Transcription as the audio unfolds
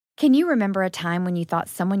Can you remember a time when you thought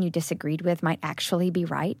someone you disagreed with might actually be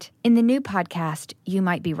right? In the new podcast, You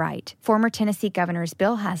Might Be Right, former Tennessee Governors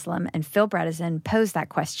Bill Haslam and Phil Bredesen pose that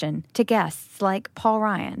question to guests like Paul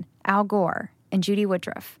Ryan, Al Gore, and Judy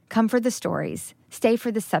Woodruff. Come for the stories, stay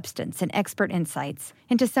for the substance and expert insights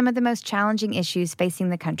into some of the most challenging issues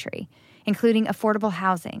facing the country, including affordable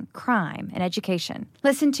housing, crime, and education.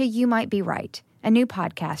 Listen to You Might Be Right, a new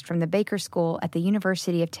podcast from the Baker School at the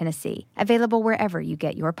University of Tennessee, available wherever you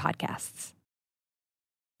get your podcasts.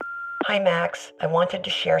 Hi, Max. I wanted to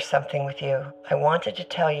share something with you. I wanted to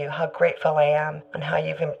tell you how grateful I am and how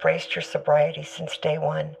you've embraced your sobriety since day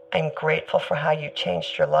one. I'm grateful for how you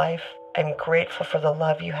changed your life. I'm grateful for the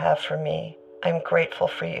love you have for me. I'm grateful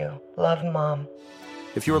for you. Love, Mom.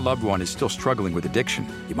 If your loved one is still struggling with addiction,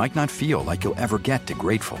 you might not feel like you'll ever get to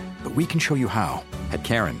grateful, but we can show you how. At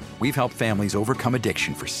Caron, we've helped families overcome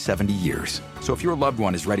addiction for 70 years. So if your loved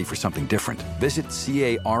one is ready for something different, visit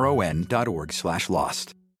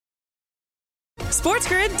caron.org/lost.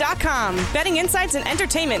 SportsGrid.com. Betting insights and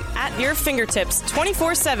entertainment at your fingertips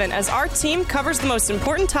 24/7 as our team covers the most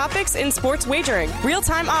important topics in sports wagering.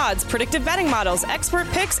 Real-time odds, predictive betting models, expert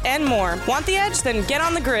picks, and more. Want the edge? Then get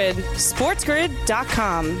on the grid.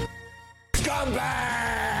 SportsGrid.com.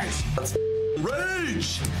 Scumbags!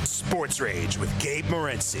 Rage! Sports Rage with Gabe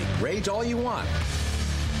Morency. Rage all you want.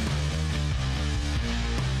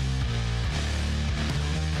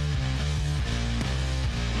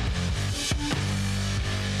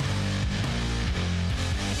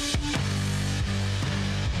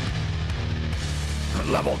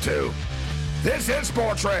 Level 2. This is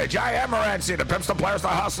Sports Rage. I am Morency, the pimps, the players, the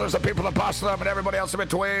hustlers, the people that bustle them, and everybody else in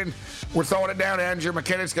between. We're throwing it down to Andrew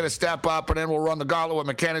McKinnon's going to step up, and then we'll run the gauntlet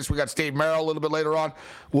with McKinnon's. We got Steve Merrill a little bit later on.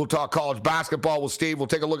 We'll talk college basketball with Steve. We'll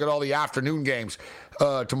take a look at all the afternoon games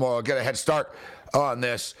tomorrow. Get a head start on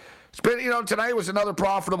this. It's been, tonight was another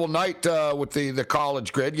profitable night with the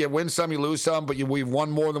college grid. You win some, you lose some, but we've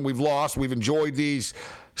won more than we've lost. We've enjoyed these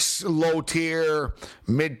low-tier,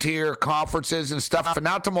 mid-tier conferences and stuff. And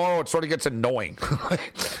now tomorrow it sort of gets annoying.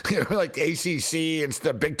 Like ACC and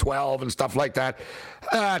the Big 12 and stuff like that.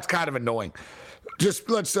 It's kind of annoying. Just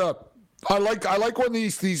let's I like when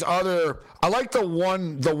these other, I like the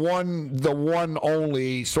one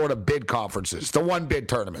only sort of bid conferences, the one bid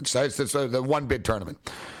tournaments. That's the one bid tournament.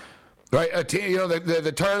 Right,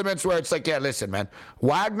 the tournaments where it's like, yeah, listen, man,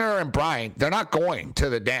 Wagner and Bryant, they're not going to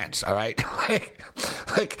the dance, all right?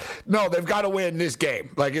 No, they've got to win this game.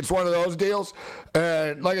 Like, it's one of those deals.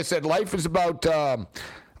 And like I said, life is about the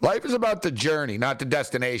journey, not the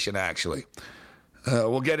destination. Actually,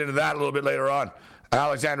 we'll get into that a little bit later on.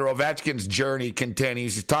 Alexander Ovechkin's journey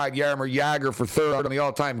continues. He's tied Jaromir Jagr for third on the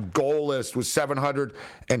all-time goal list with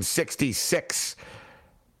 766.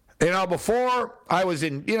 Before I was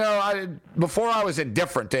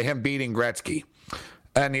indifferent to him beating Gretzky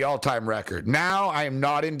and the all-time record. Now I am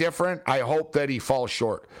not indifferent. I hope that he falls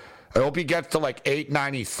short. I hope he gets to like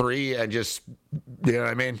 893 and just,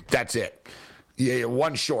 that's it. Yeah,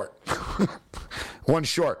 one short. One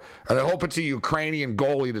short. And I hope it's a Ukrainian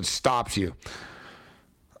goalie that stops you.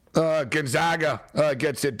 Gonzaga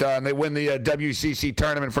gets it done. They win the WCC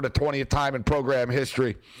tournament for the 20th time in program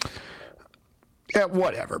history. Yeah,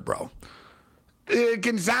 whatever, bro.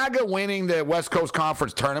 Gonzaga winning the West Coast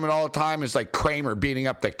Conference tournament all the time is like Kramer beating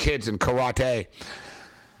up the kids in karate.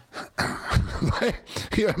 You know what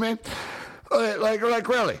I mean? Like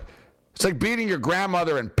really. It's like beating your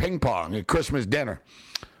grandmother in ping pong at Christmas dinner,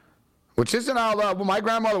 which isn't all that. Well, my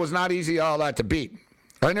grandmother was not easy all that to beat.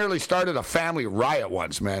 I nearly started a family riot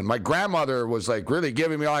once, man. My grandmother was like really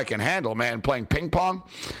giving me all I can handle, man, playing ping pong.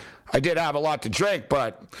 I did have a lot to drink,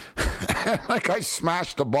 but like I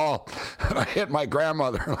smashed the ball and I hit my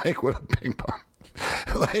grandmother like with a ping pong.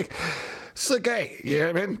 Like, it's like, hey, you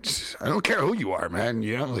know what I mean? I don't care who you are, man.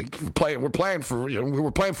 Like we're playing for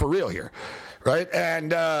real here, right?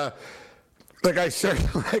 And like I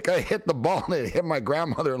hit the ball and it hit my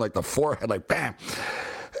grandmother in like the forehead, like bam.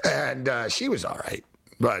 And she was all right.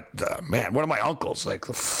 But man, one of my uncles like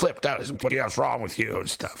flipped out. He said, what's wrong with you and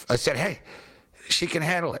stuff? I said, hey. She can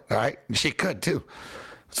handle it, all right? She could too.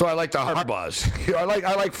 So I like the hard buzz. I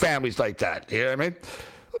like families like that. You know what I mean?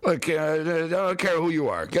 Like, I don't care who you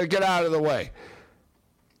are. Get out of the way.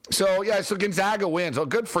 So yeah, so Gonzaga wins. Oh,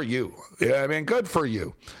 good for you. You know what I mean? Good for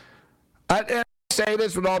you. And I say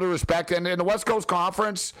this with all due respect, and in the West Coast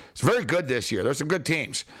Conference, it's very good this year. There's some good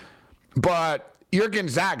teams, but you're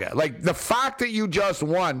Gonzaga. Like the fact that you just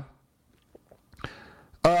won.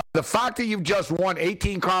 The fact that you've just won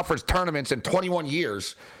 18 conference tournaments in 21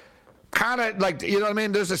 years, kind of like, you know what I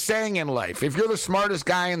mean? There's a saying in life. If you're the smartest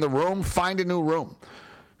guy in the room, find a new room.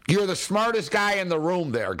 You're the smartest guy in the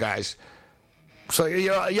room there, guys. So,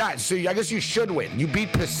 yeah, so I guess you should win. You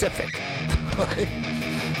beat Pacific.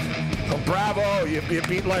 Oh, bravo. You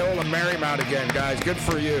beat Loyola Marymount again, guys. Good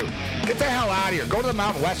for you. Get the hell out of here. Go to the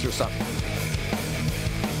Mountain West or something.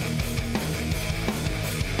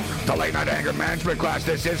 The Late Night Anger Management class.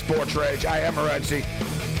 This is Sports Rage. I am Morency.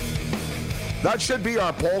 That should be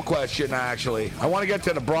our poll question, actually. I want to get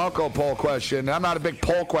to the Bronco poll question. I'm not a big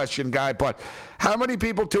poll question guy, but how many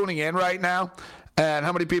people tuning in right now? And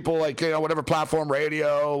how many people, like, whatever platform,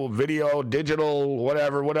 radio, video, digital,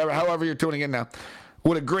 whatever, however you're tuning in now,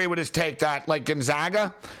 would agree with his take that, like,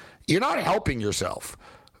 Gonzaga, you're not helping yourself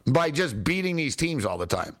by just beating these teams all the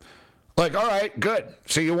time. Like, all right, good.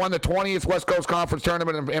 So you won the 20th West Coast Conference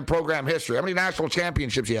tournament in program history. How many national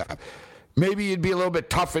championships you have? Maybe you'd be a little bit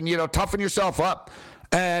toughen yourself up.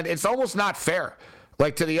 And it's almost not fair,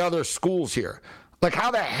 like, to the other schools here. Like,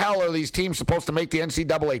 how the hell are these teams supposed to make the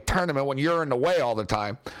NCAA tournament when you're in the way all the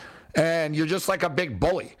time? And you're just like a big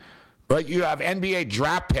bully, right? You have NBA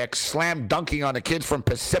draft picks slam dunking on the kids from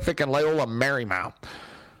Pacific and Loyola Marymount.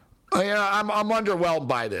 I'm underwhelmed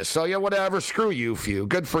by this. So, yeah, whatever. Screw you, few.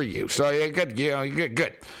 Good for you. So, yeah, good.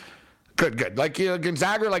 Good. Like,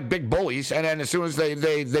 Gonzaga are like big bullies, and then as soon as they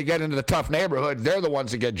get into the tough neighborhood, they're the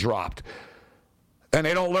ones that get dropped. And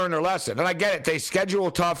they don't learn their lesson. And I get it. They schedule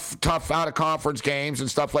tough out-of-conference games and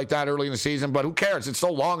stuff like that early in the season, but who cares? It's so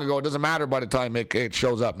long ago, it doesn't matter by the time it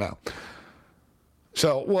shows up now.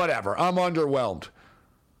 So, whatever. I'm underwhelmed.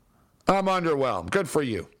 Good for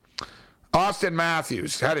you. Austin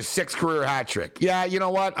Matthews had his 6th career hat trick. Yeah, you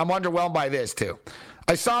know what? I'm underwhelmed by this, too.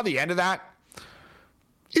 I saw the end of that.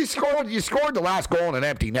 You scored the last goal in an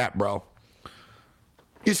empty net, bro.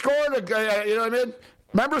 You scored, you know what I mean?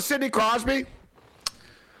 Remember Sidney Crosby?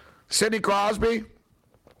 To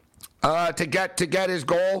get his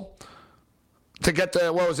goal, to get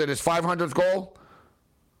his 500th goal,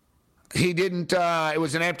 he didn't, it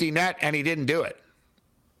was an empty net, and he didn't do it.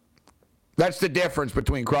 That's the difference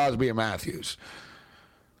between Crosby and Matthews.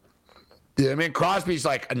 I mean, Crosby's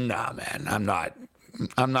like, nah, man,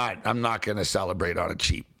 I'm not going to celebrate on a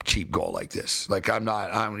cheap goal like this. Like, I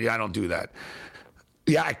don't do that.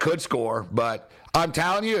 Yeah, I could score, but I'm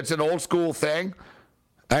telling you, it's an old school thing.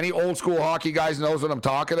 Any old school hockey guys knows what I'm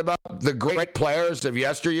talking about. The great players of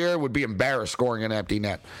yesteryear would be embarrassed scoring an empty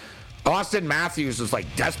net. Austin Matthews was like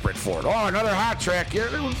desperate for it. Oh, another hat trick.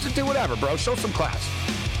 Do whatever, bro. Show some class.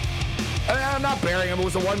 I'm not burying him. It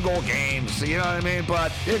was a 1-goal game. So, you know what I mean?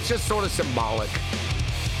 But it's just sort of symbolic.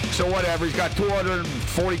 So whatever. He's got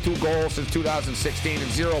 242 goals since 2016 and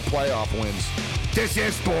 0 playoff wins. This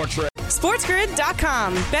is Sports Rage.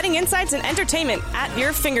 SportsGrid.com. Betting insights and entertainment at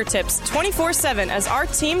your fingertips 24/7 as our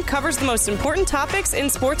team covers the most important topics in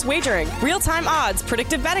sports wagering. Real-time odds,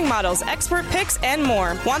 predictive betting models, expert picks, and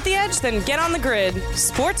more. Want the edge? Then get on the grid.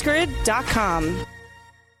 SportsGrid.com.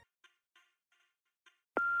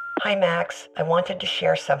 Hi, Max. I wanted to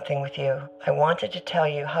share something with you. I wanted to tell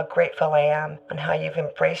you how grateful I am and how you've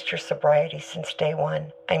embraced your sobriety since day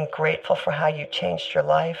one. I'm grateful for how you changed your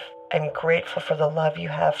life. I'm grateful for the love you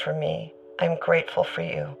have for me. I'm grateful for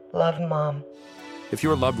you. Love, Mom. If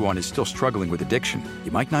your loved one is still struggling with addiction,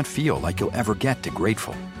 you might not feel like you'll ever get to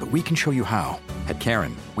grateful, but we can show you how. At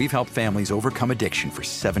Caron, we've helped families overcome addiction for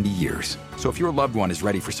 70 years. So if your loved one is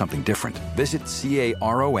ready for something different, visit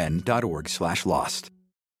caron.org/lost.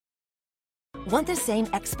 Want the same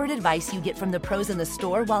expert advice you get from the pros in the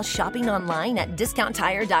store while shopping online at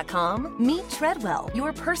DiscountTire.com? Meet Treadwell,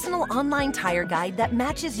 your personal online tire guide that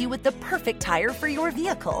matches you with the perfect tire for your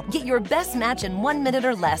vehicle. Get your best match in 1 minute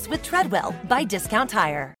or less with Treadwell by Discount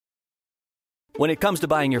Tire. When it comes to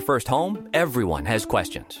buying your first home, everyone has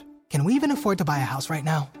questions. Can we even afford to buy a house right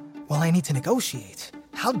now? Well, I need to negotiate.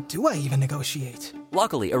 How do I even negotiate?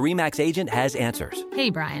 Luckily, a RE/MAX agent has answers.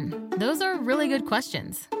 Hey, Brian, those are really good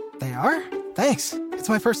questions. They are? Thanks. It's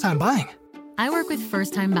my first time buying. I work with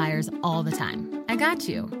first-time buyers all the time. I got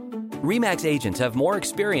you. RE/MAX agents have more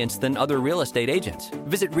experience than other real estate agents.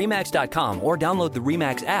 Visit RE/MAX.com or download the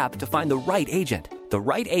RE/MAX app to find the right agent. The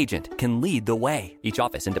right agent can lead the way. Each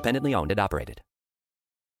office independently owned and operated.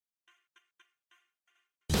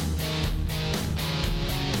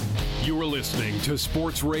 You are listening to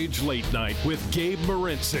Sports Rage Late Night with Gabe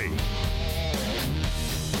Morency.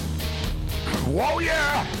 Whoa,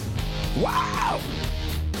 yeah! Wow!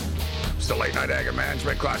 It's the Late Night Anger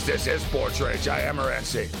Management class. This is Sports Rage. I am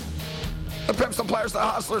Morency. The pimps, the players, the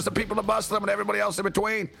hustlers, the people that bust them, and everybody else in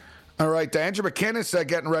between. All right, Andrew McKinnis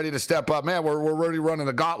getting ready to step up. Man, we're already running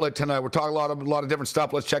the gauntlet tonight. We're talking a lot of different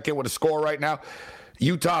stuff. Let's check in with the score right now.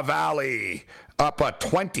 Utah Valley up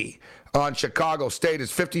 20 on Chicago State.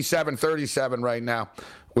 It's 57-37 right now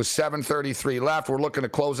with 7:33 left. We're looking to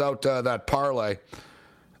close out that parlay.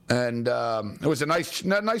 And it was a nice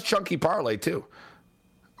chunky parlay, too.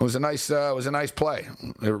 It was a nice play.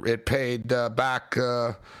 It paid back,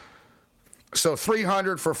 so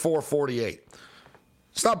 $300 for $448.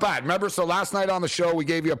 It's not bad. Remember, so last night on the show, we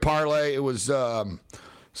gave you a parlay. It was,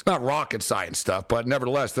 it's not rocket science stuff, but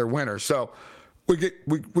nevertheless, they're winners. So we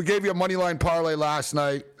gave you a money line parlay last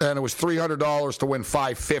night, and it was $300 to win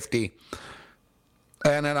 $550.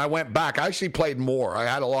 And then I went back. I actually played more. I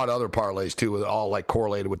had a lot of other parlays, too, all like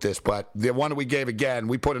correlated with this. But the one that we gave again,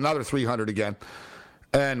 we put another $300 again,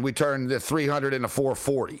 and we turned the $300 into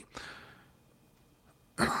 $440.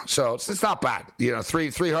 So it's not bad. You know,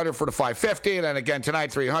 $300 for the $550, and then again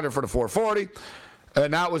tonight, $300 for the $440.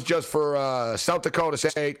 And that was just for South Dakota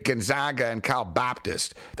State, Gonzaga, and Cal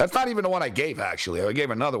Baptist. That's not even the one I gave, actually. I gave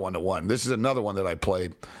another one to one. This is another one that I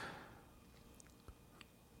played.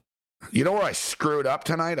 You know where I screwed up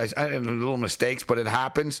tonight? I had little mistakes, but it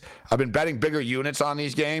happens. I've been betting bigger units on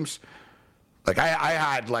these games. Like I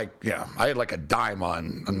had like a dime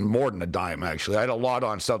on, more than a dime, actually. I had a lot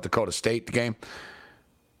on South Dakota State. The game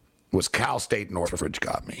was Cal State Northridge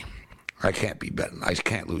got me. I can't be betting. I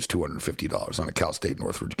can't lose $250 on a Cal State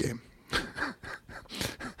Northridge game.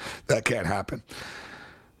 That can't happen.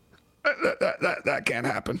 That can't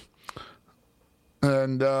happen.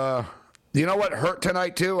 And you know what hurt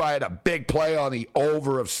tonight, too? I had a big play on the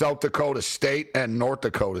over of South Dakota State and North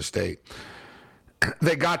Dakota State.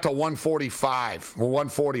 They got to 145 or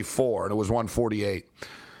 144, and it was 148.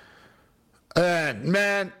 And,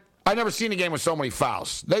 man, I never seen a game with so many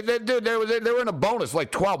fouls. They were in a bonus,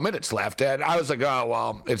 like 12 minutes left. And I was like, oh,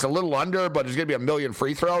 well, it's a little under, but there's going to be a million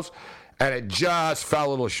free throws. And it just fell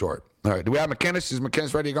a little short. All right, do we have McKinnis? Is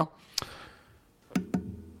McKinnis ready to go?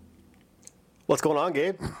 What's going on,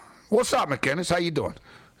 Gabe? What's up, McKinnis? How you doing?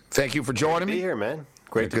 Thank you for joining me. Great to be here, man.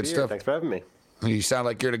 Great to be here. Thanks for having me. You sound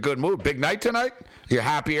like you're in a good mood. Big night tonight? You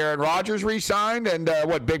happy Aaron Rodgers re-signed? And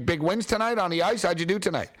big wins tonight on the ice? How'd you do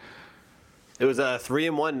tonight? It was a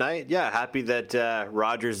 3-1 night. Yeah, happy that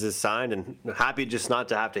Rodgers is signed, and happy just not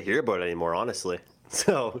to have to hear about it anymore, honestly.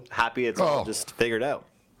 So happy it's all just figured out.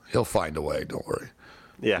 He'll find a way, don't worry.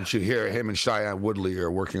 Yeah. You should hear him and Cheyenne Woodley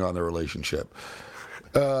are working on their relationship.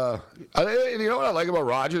 You know what I like about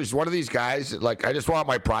Rodgers? He's one of these guys that, like, I just want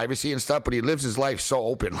my privacy and stuff, but he lives his life so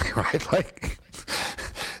openly, right? Like,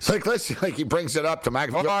 it's like, listen, like he brings it up to Mac.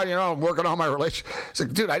 Oh, you know, I'm working on my relationship. It's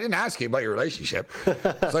like, dude, I didn't ask you about your relationship.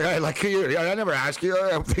 It's like, I never ask you. You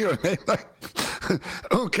know what I mean? Like, I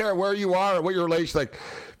don't care where you are or what your relationship. Like,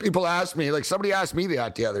 people ask me, like somebody asked me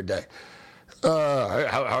that the other day.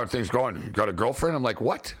 How are things going? You got a girlfriend? I'm like,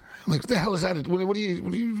 what? I'm like, what the hell is that? What are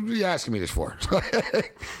you asking me this for?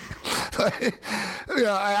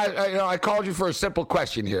 I called you for a simple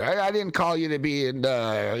question here. I didn't call you to be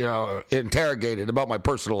interrogated about my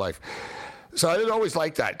personal life. So I didn't always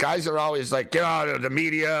like that. Guys are always like, the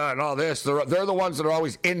media and all this. They're the ones that are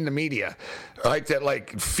always in the media, right? That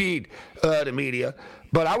like feed the media.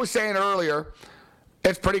 But I was saying earlier,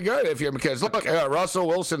 it's pretty good if you're because look, Russell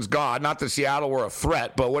Wilson's gone. Not that Seattle were a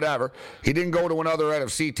threat, but whatever. He didn't go to another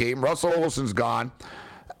NFC team. Russell Wilson's gone,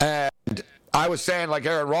 and I was saying like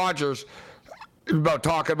Aaron Rodgers about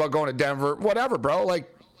talking about going to Denver. Whatever, bro.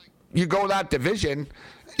 Like you go that division,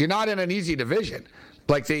 you're not in an easy division.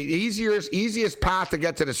 Like the easiest path to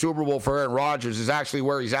get to the Super Bowl for Aaron Rodgers is actually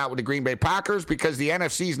where he's at with the Green Bay Packers because the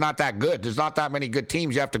NFC is not that good. There's not that many good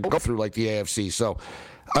teams you have to go through like the AFC. So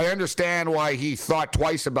I understand why he thought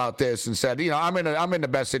twice about this and said, I'm in the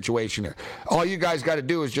best situation here. All you guys got to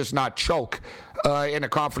do is just not choke in a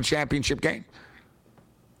conference championship game.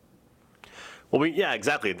 Well, yeah,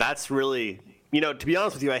 exactly. That's really, to be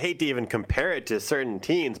honest with you, I hate to even compare it to certain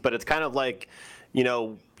teams, but it's kind of like,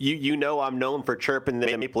 I'm known for chirping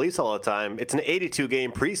the Maple Leafs all the time. It's an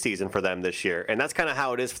 82-game preseason for them this year, and that's kind of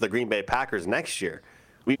how it is for the Green Bay Packers next year.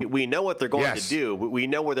 We know what they're going to do. We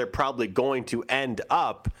know where they're probably going to end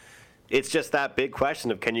up. It's just that big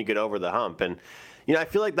question of can you get over the hump? And, I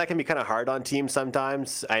feel like that can be kind of hard on teams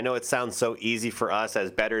sometimes. I know it sounds so easy for us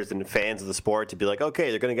as bettors and fans of the sport to be like,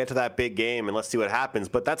 okay, they're going to get to that big game and let's see what happens.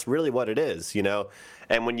 But that's really what it is,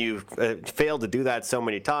 And when you fail to do that so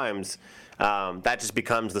many times, that just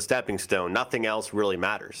becomes the stepping stone. Nothing else really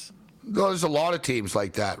matters. Well, there's a lot of teams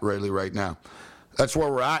like that really right now. That's where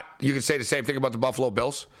we're at. You can say the same thing about the Buffalo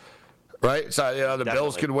Bills, right? So, the Definitely.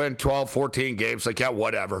 Bills can win 12, 14 games. Like, yeah,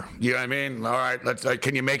 whatever. You know what I mean? All right,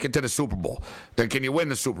 can you make it to the Super Bowl? Then can you win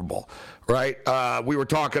the Super Bowl, right? We were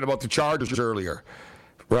talking about the Chargers earlier,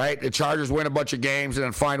 right? The Chargers win a bunch of games and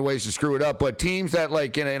then find ways to screw it up. But teams that,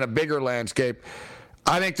 like, in a bigger landscape,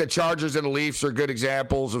 I think the Chargers and the Leafs are good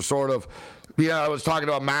examples of sort of I was talking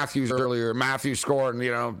about Matthews earlier. Matthews scored,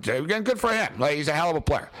 and, again, good for him. Like, he's a hell of a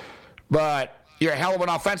player. But you're a hell of an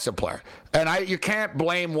offensive player. And you can't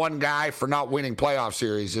blame one guy for not winning playoff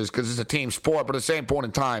series because it's a team sport. But at the same point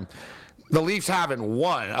in time, the Leafs haven't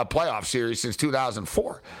won a playoff series since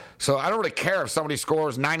 2004. So I don't really care if somebody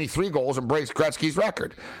scores 93 goals and breaks Gretzky's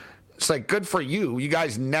record. It's like, good for you. You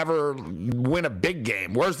guys never win a big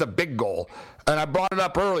game. Where's the big goal? And I brought it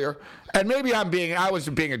up earlier. And maybe I was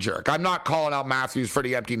being a jerk. I'm not calling out Matthews for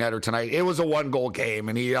the empty netter tonight. It was a 1-goal game,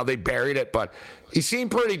 and they buried it, but he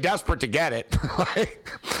seemed pretty desperate to get it. You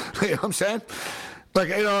know what I'm saying?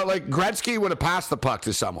 Like Gretzky would have passed the puck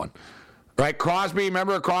to someone, right? Crosby,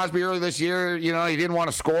 remember Crosby earlier this year? He didn't want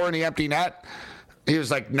to score in the empty net. He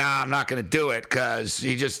was like, nah, I'm not going to do it because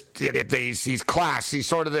he's class. He's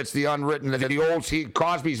sort of, it's the unwritten,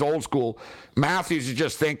 Crosby's old school. Matthews is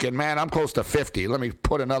just thinking, man, I'm close to 50. Let me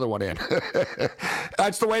put another one in.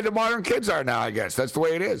 That's the way the modern kids are now, I guess. That's the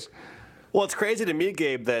way it is. Well, it's crazy to me,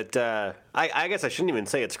 Gabe, that I guess I shouldn't even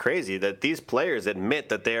say it's crazy that these players admit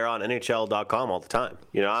that they're on NHL.com all the time.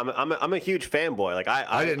 I'm a huge fanboy. Like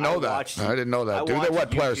I didn't know that. I didn't know that.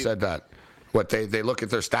 What player said that? What they look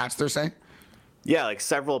at their stats? They're saying. Yeah, like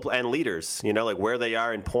several and leaders. Like where they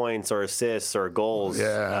are in points or assists or goals.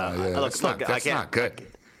 Yeah. That's not good. That's not good.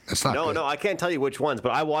 No, I can't tell you which ones,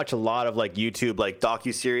 but I watch a lot of like YouTube like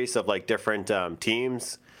docuseries of like different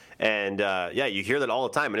teams. And, you hear that all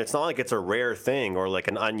the time. And it's not like it's a rare thing or like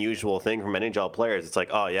an unusual thing from NHL players. It's like,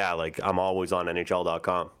 oh, yeah, like I'm always on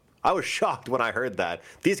NHL.com. I was shocked when I heard that.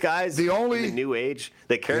 These guys, in the new age,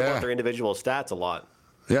 they care about their individual stats a lot.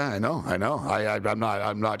 Yeah, I know.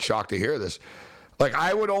 I'm not shocked to hear this. Like,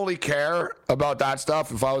 I would only care about that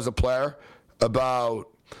stuff if I was a player about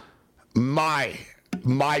my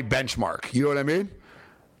benchmark. You know what I mean?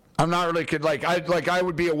 I'm not really I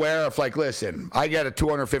would be aware of listen, I get a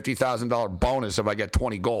 $250,000 bonus if I get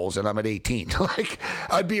 20 goals and I'm at 18.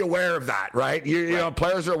 I'd be aware of that, right? You know,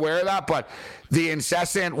 players are aware of that, but the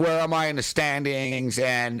incessant where am I in the standings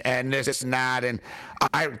and this and that, and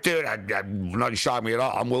I'm not shocking me at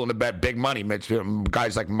all. I'm willing to bet big money.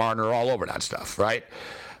 Guys like Martin are all over that stuff, right?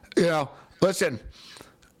 Listen.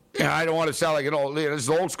 I don't want to sound like this is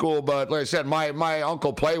old school, but like I said, my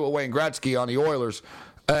uncle played with Wayne Gretzky on the Oilers.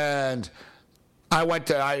 And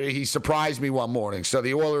he surprised me one morning. So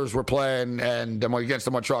the Oilers were playing against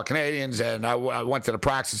the Montreal Canadiens, and I went to the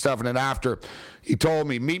practice and stuff. And then after, he told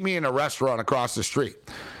me, meet me in a restaurant across the street.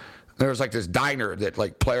 There was this diner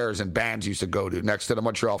that players and bands used to go to next to the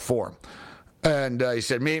Montreal Forum. And he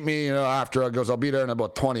said, meet me, after. I goes, I'll be there in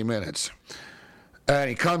about 20 minutes. And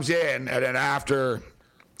he comes in, and then after,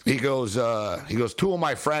 he goes, two of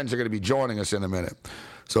my friends are going to be joining us in a minute.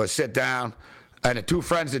 So I sit down. And the two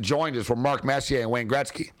friends that joined us were Mark Messier and Wayne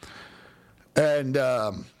Gretzky. And,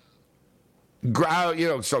 so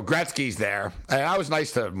Gretzky's there. And I was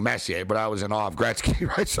nice to Messier, but I was in awe of Gretzky,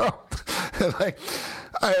 right? So,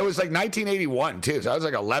 it was 1981, too. So I was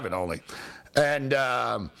 11 only. And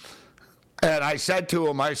I said to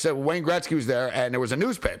him, Wayne Gretzky was there, and there was a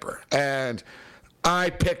newspaper. And I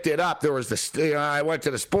picked it up. There was I went to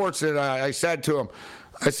the sports, and I said to him,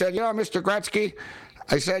 Mr. Gretzky,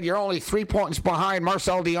 I said, you're only 3 points behind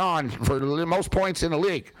Marcel Dion for the most points in the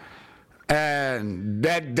league. And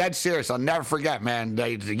dead serious. I'll never forget, man.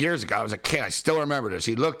 Years ago, I was a kid. I still remember this.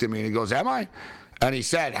 He looked at me and he goes, am I? And he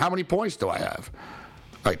said, how many points do I have?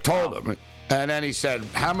 I told him. And then he said,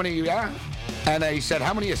 how many? Yeah. And then he said,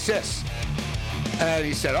 how many assists? And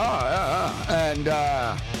he said, And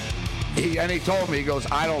he told me, he goes,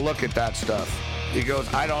 I don't look at that stuff. He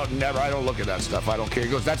goes, I don't look at that stuff. I don't care. He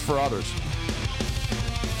goes, that's for others.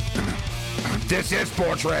 This is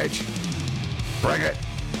Sports Rage. Bring it.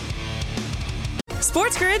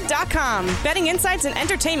 SportsGrid.com. Betting insights and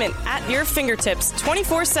entertainment at your fingertips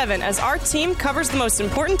 24/7 as our team covers the most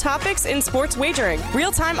important topics in sports wagering.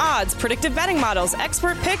 Real-time odds, predictive betting models,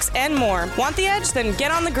 expert picks, and more. Want the edge? Then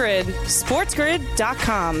get on the grid.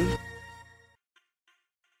 SportsGrid.com.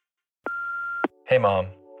 Hey, Mom.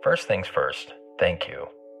 First things first, thank you.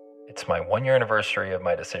 It's my 1-year anniversary of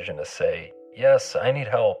my decision to say, yes, I need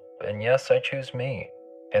help. And yes, I choose me.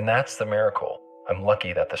 And that's the miracle. I'm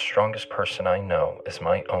lucky that the strongest person I know is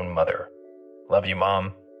my own mother. Love you,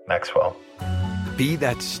 Mom. Maxwell. Be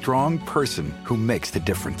that strong person who makes the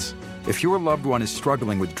difference. If your loved one is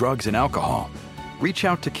struggling with drugs and alcohol, reach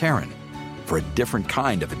out to Caron for a different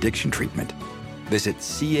kind of addiction treatment. Visit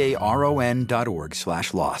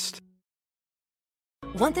caron.org/lost.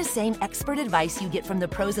 Want the same expert advice you get from the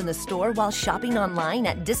pros in the store while shopping online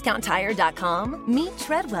at DiscountTire.com? Meet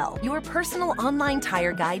Treadwell, your personal online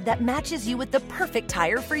tire guide that matches you with the perfect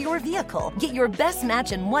tire for your vehicle. Get your best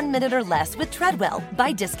match in 1 minute or less with Treadwell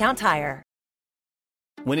by Discount Tire.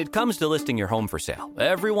 When it comes to listing your home for sale,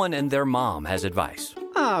 everyone and their mom has advice.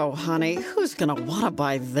 Oh, honey, who's going to want to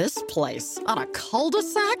buy this place? On a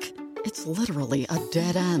cul-de-sac? It's literally a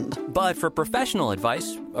dead end. But for professional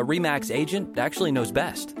advice, a RE/MAX agent actually knows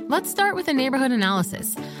best. Let's start with a neighborhood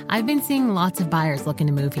analysis. I've been seeing lots of buyers looking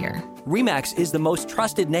to move here. RE/MAX is the most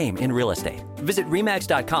trusted name in real estate. Visit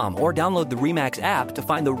RE/MAX.com or download the RE/MAX app to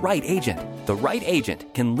find the right agent. The right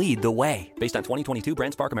agent can lead the way. Based on 2022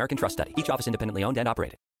 BrandSpark American Trust Study. Each office independently owned and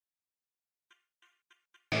operated.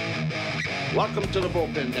 Welcome to the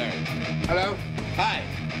bullpen, Derek. Hello? Hi.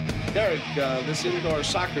 Derek, this indoor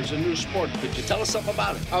soccer is a new sport. Could you tell us something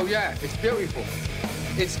about it? Oh, yeah. It's beautiful.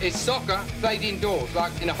 It's soccer played indoors,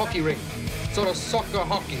 like in a hockey ring. Sort of soccer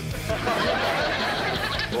hockey.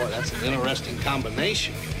 Boy, that's an interesting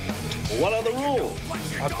combination. What are the rules?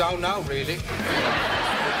 I don't know, really.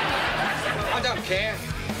 I don't care.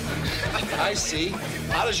 I see.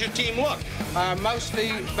 How does your team look?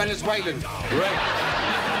 Mostly Venezuelan. Great.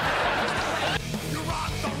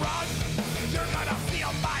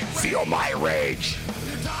 Feel my rage.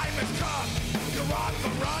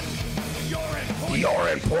 You're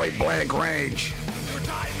in point blank range.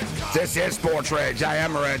 This is Sports Rage. I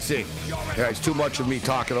am Morency. Yeah, it's too much of me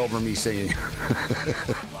talking over me singing.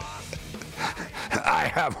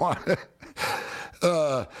 I have one.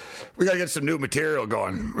 We gotta get some new material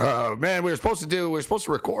going. Man, we were supposed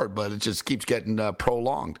to record, but it just keeps getting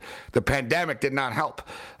prolonged. The pandemic did not help,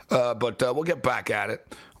 but we'll get back at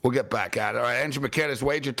it. All right, Andrew McKinnis,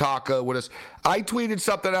 Wager Talk with us. I tweeted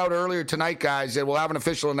something out earlier tonight, guys, and we'll have an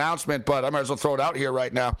official announcement, but I might as well throw it out here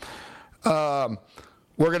right now. We're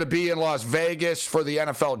going to be in Las Vegas for the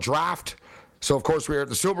NFL Draft. So, of course, we were at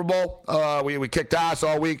the Super Bowl. We kicked ass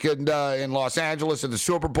all weekend in Los Angeles at the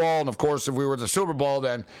Super Bowl. And, of course, if we were at the Super Bowl,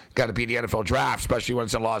 then got to be the NFL Draft, especially when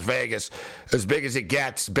it's in Las Vegas. As big as it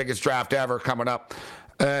gets, biggest draft ever coming up.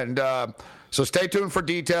 And so stay tuned for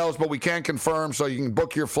details, but we can confirm, so you can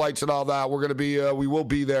book your flights and all that. We're going to be, we will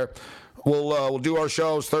be there. We'll do our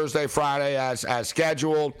shows Thursday, Friday as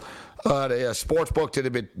scheduled. The sports book to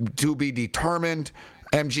be determined.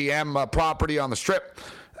 MGM property on the Strip,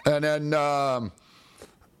 and then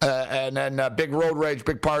big road rage,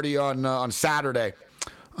 big party on Saturday.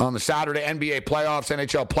 On the Saturday, NBA playoffs,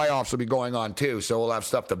 NHL playoffs will be going on too. So we'll have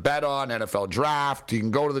stuff to bet on. NFL draft. You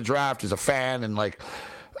can go to the draft as a fan, and I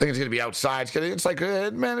think it's going to be outside. It's like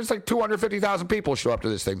 250,000 people show up to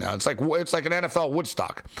this thing now. It's like an NFL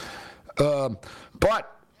Woodstock.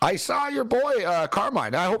 But I saw your boy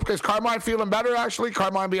Carmine. I hope, is Carmine feeling better? Actually,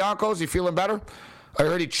 Carmine Bianco, is he feeling better? I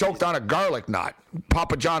heard he choked on a garlic knot.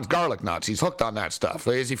 Papa John's garlic nuts. He's hooked on that stuff.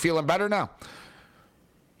 Is he feeling better now?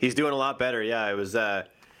 He's doing a lot better. Yeah, it was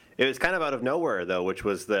kind of out of nowhere though, which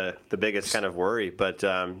was the biggest kind of worry. But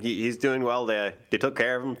he's doing well. They took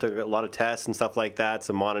care of him, took a lot of tests and stuff like that,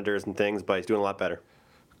 some monitors and things. But he's doing a lot better.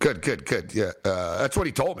 Good. Yeah, that's what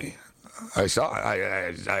he told me. I saw.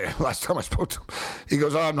 I last time I spoke to him, he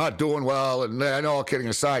goes, "Oh, I'm not doing well." And I know, all kidding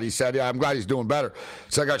aside, he said, "Yeah, I'm glad he's doing better."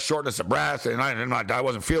 So I got shortness of breath, and I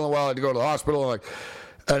wasn't feeling well. I had to go to the hospital. And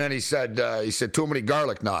then he said, too many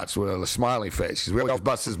garlic knots with a smiley face. We always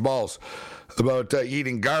bust his balls about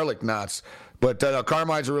eating garlic knots. But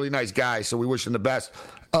Carmine's a really nice guy, so we wish him the best.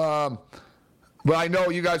 But I know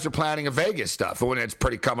you guys are planning a Vegas stuff, and it's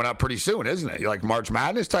coming up pretty soon, isn't it? Like March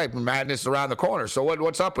Madness type, Madness around the corner. So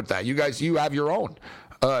what's up with that? You guys, you have your own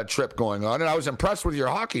trip going on, and I was impressed with your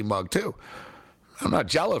hockey mug too. I'm not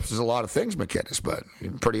jealous. There's a lot of things, McKinnis, but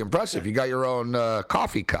pretty impressive. You got your own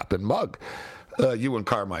coffee cup and mug. You and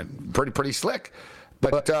Carmine, pretty slick.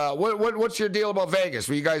 But what's your deal about Vegas?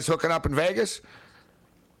 Were you guys hooking up in Vegas?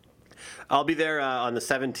 I'll be there on the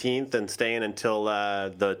 17th and staying until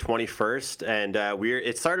the 21st. And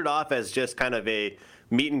it started off as just kind of a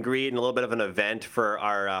meet and greet and a little bit of an event for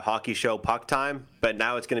our hockey show Puck Time. But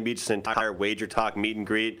now it's going to be just an entire Wager Talk meet and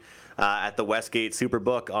greet at the Westgate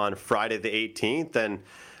Superbook on Friday the 18th. And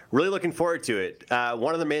really looking forward to it.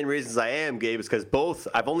 One of the main reasons I am, Gabe, is because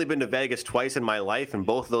I've only been to Vegas twice in my life, and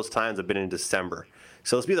both of those times have been in December.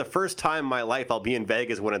 So this will be the first time in my life I'll be in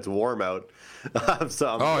Vegas when it's warm out. So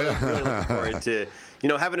I'm really looking forward to,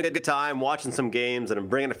 having a good time, watching some games, and I'm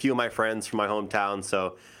bringing a few of my friends from my hometown. So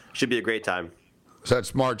it should be a great time. So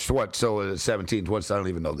that's March what? So the 17th. I don't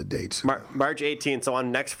even know the dates. March 18th. So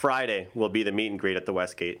on next Friday will be the meet and greet at the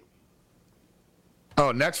Westgate.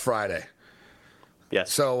 Oh, next Friday.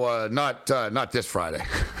 Yes. So not this Friday.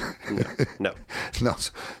 No.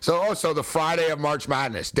 So the Friday of March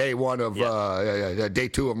Madness, day 1 of day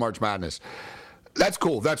 2 of March Madness. That's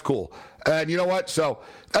cool. And you know what? So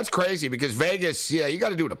that's crazy because Vegas, you got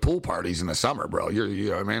to do the pool parties in the summer, bro.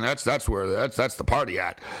 That's where the party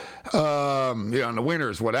at. In the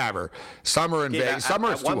winters, whatever. Summer in Vegas.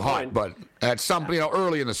 Summer is too hot, but at some,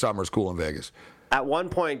 early in the summer is cool in Vegas. At one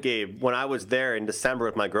point, Gabe, when I was there in December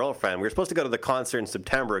with my girlfriend, we were supposed to go to the concert in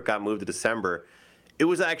September. It got moved to December. It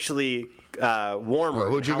was actually warmer.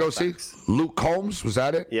 Who'd you go see? Luke Combs? Was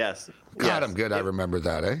that it? Yes. God, I'm good. I remember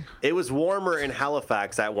that, eh? It was warmer in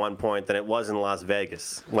Halifax at one point than it was in Las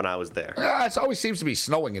Vegas when I was there. It always seems to be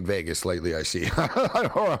snowing in Vegas lately, I see. I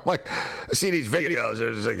don't know. I see these videos.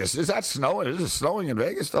 Is that snowing? Is it snowing in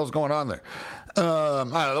Vegas? What's going on there? I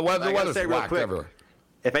don't know. The weather's whacked everywhere.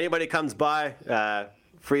 If anybody comes by,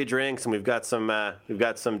 free drinks, and we've got some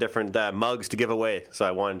different mugs to give away. So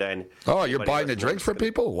I wanted to. Oh, you're buying the drinks for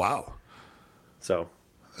people? Wow. So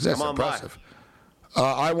that's impressive.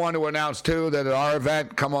 I want to announce too that at our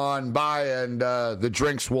event, come on by, and the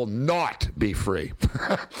drinks will not be free.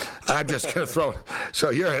 I'm just gonna throw.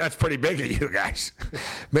 So that's pretty big of you guys.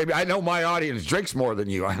 Maybe I know my audience drinks more than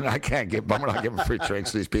you. I can't give. I'm not giving free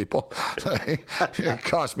drinks to these people. It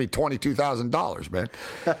cost me $22,000, man.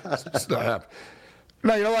 It's not happening.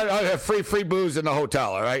 No, you know what? I have free booze in the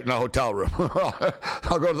hotel, all right? In the hotel room.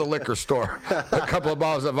 I'll go to the liquor store. A couple of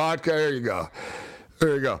bottles of vodka. There you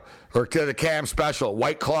go. Or to the Cam Special,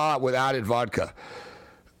 White Claw with added vodka.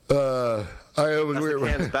 That's the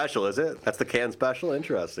Can Special, is it? That's the Can Special?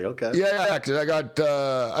 Interesting. Okay. Yeah, because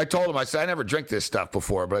I told him, I said, I never drink this stuff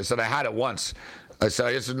before, but I said, I had it once. I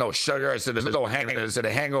said, this is no sugar. I said, there's no hangover. I said,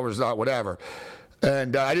 a hangover's not whatever.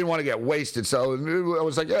 And I didn't want to get wasted, so I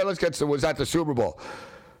was like, let's get some. Was at the Super Bowl.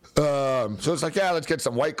 So it's like, let's get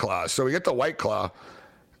some White Claw. So we get the White Claw,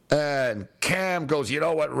 and Cam goes, you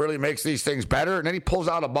know what really makes these things better? And then he pulls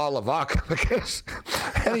out a bottle of vodka,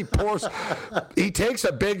 and he takes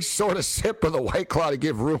a big sort of sip of the White Claw to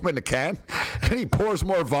give room in the can, and he pours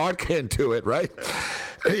more vodka into it, right?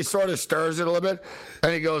 And he sort of stirs it a little bit,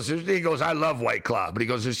 and he goes, I love White Claw, but he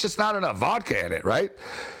goes, there's just not enough vodka in it, right?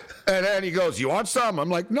 And then he goes, you want some? I'm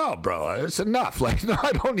like, no, bro, it's enough. No,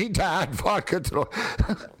 I don't need to add vodka to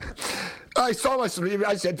the... I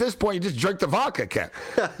said, at this point, you just drink the vodka, Ken.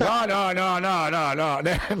 No. And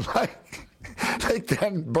then,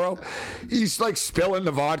 then, bro, he's spilling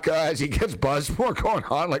the vodka as he gets buzzed. More going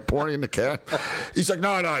on, pouring in the can. He's like,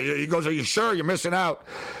 no. He goes, are you sure? You're missing out.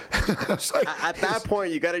 At that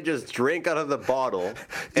point, you got to just drink out of the bottle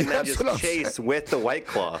and then just chase with the White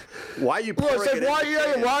Claw. Why are you pouring it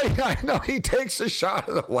in? Why? I know he takes a shot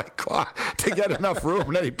of the White Claw to get enough room,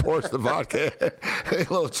 and then he pours the vodka in. A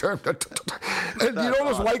little term. And you know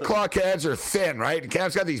those White Claw cans are thin, right? And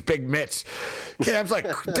Cam's got these big mitts. Cam's like,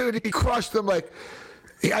 dude, he crushed them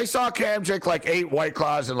I saw Cam drink 8 White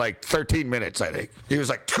Claws in 13 minutes, I think. He was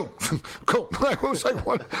like, cool. I was like,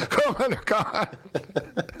 what? Come on, God.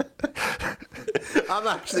 I'm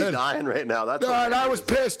actually dying right now. And I was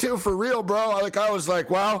pissed too, for real, bro. I was like,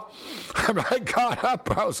 well, I got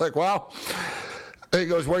up. I was like, well. And he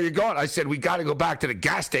goes, where are you going? I said, we got to go back to the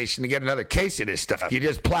gas station to get another case of this stuff. You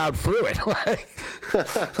just plowed through it.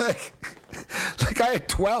 I had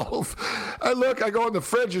 12. I go in the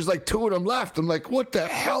fridge, there's 2 of them left. I'm like, what the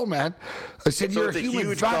hell, man? I said, you're a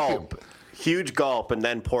human vacuum. Huge gulp, and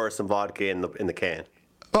then pour some vodka in the can.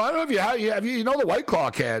 Well, I don't know if you know the White Claw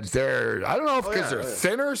cans. I don't know if because they're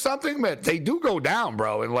thinner or something, but they do go down,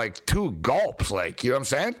 bro, in 2 gulps. You know what I'm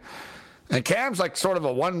saying? And Cam's sort of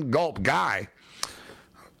a 1 gulp guy.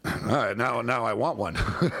 All right, now I want one.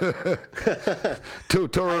 too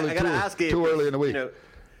early. I gotta ask you, too early in the week.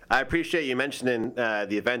 I appreciate you mentioning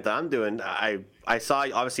the event that I'm doing. I saw,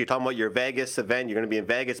 obviously, you're talking about your Vegas event. You're going to be in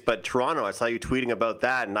Vegas, but Toronto, I saw you tweeting about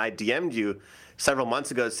that, and I DM'd you several months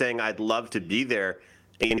ago saying I'd love to be there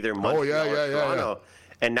in either Montreal or Toronto.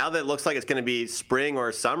 Yeah. And now that it looks like it's going to be spring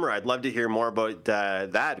or summer, I'd love to hear more about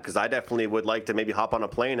that, because I definitely would like to maybe hop on a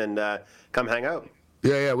plane and come hang out.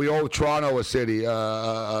 Yeah, we owe Toronto a city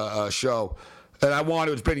a show. And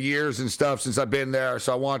it's been years and stuff since I've been there,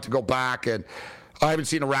 so I want to go back. And I haven't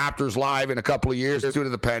seen the Raptors live in a couple of years due to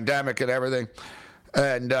the pandemic and everything.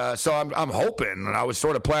 And so I'm hoping, and I was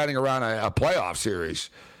sort of planning around a playoff series,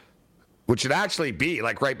 which should actually be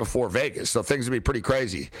right before Vegas, so things would be pretty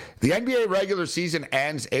crazy. The NBA regular season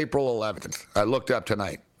ends April 11th. I looked up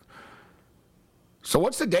tonight. So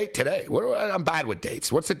what's the date today? I'm bad with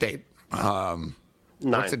dates. What's the date?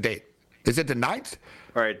 What's the date? Is it the 9th?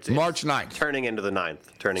 All right. March 9th. Turning into the 9th.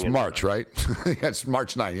 It's March, right? Yeah, it's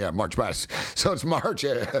March 9th. Yeah, March Madness. So it's March.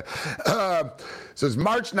 So it's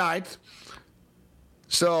March 9th.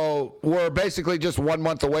 So we're basically just 1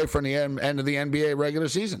 month away from the end of the NBA regular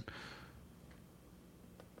season.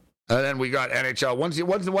 And then we got NHL. When's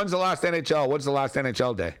the last NHL? When's the last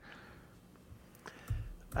NHL day?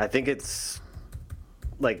 I think it's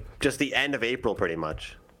like just the end of April, pretty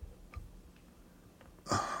much.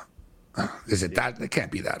 Is it that? It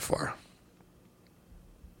can't be that far.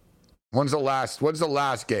 When's the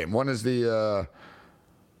last game? When is the?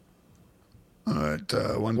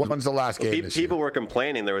 When's the last game? People were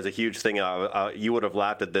complaining. There was a huge thing. You would have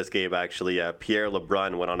laughed at this, Gabe. Actually, Pierre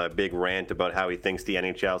LeBrun went on a big rant about how he thinks the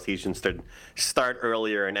NHL season should start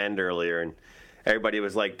earlier and end earlier, and everybody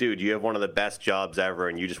was like, "Dude, you have one of the best jobs ever,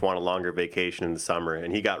 and you just want a longer vacation in the summer."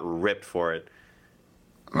 And he got ripped for it.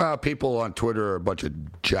 Well, people on Twitter are a bunch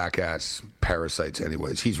of jackass parasites.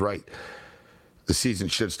 Anyways, he's right. The season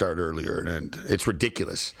should start earlier and end. It's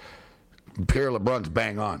ridiculous. Pierre LeBrun's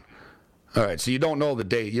bang on. All right, so you don't know the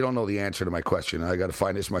date. You don't know the answer to my question. I got to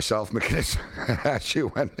find this myself. McInnes, ask you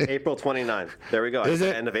when. April 29th. There we go. Is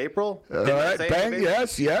it? End of April? All right, bang,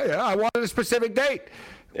 yes, yeah. I wanted a specific date.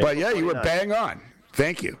 But yeah, you were bang on.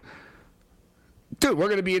 Thank you. Dude, we're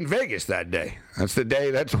going to be in Vegas that day. That's the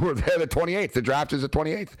day. We're there the 28th. The draft is the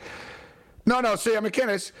 28th. No, see,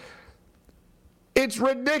 McInnes, it's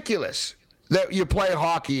ridiculous that you play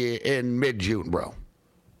hockey in mid-June, bro.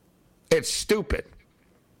 It's stupid.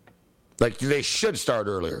 Like, they should start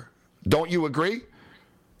earlier. Don't you agree?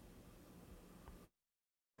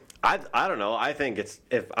 I don't know. I think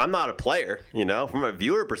if I'm not a player, from a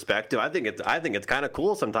viewer perspective, I think it's kind of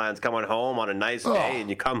cool sometimes coming home on a nice day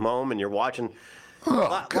and you come home and you're watching.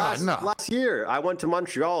 Last year, I went to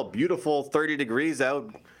Montreal, beautiful, 30 degrees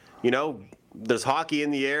out. There's hockey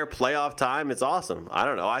in the air, playoff time. It's awesome. I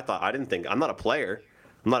don't know. I'm not a player.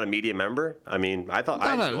 I'm not a media member. I mean, I thought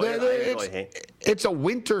I enjoy it. It's a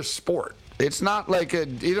winter sport. It's not like you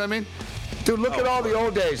know what I mean? Dude, look at all the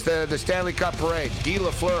old days, the Stanley Cup parade. Guy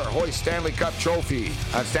Lafleur hoist Stanley Cup trophy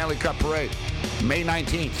on Stanley Cup parade. May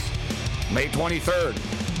 19th, May 23rd.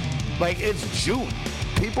 Like, it's June.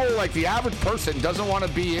 People, like the average person, doesn't want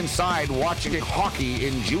to be inside watching hockey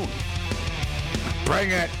in June.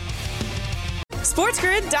 Bring it.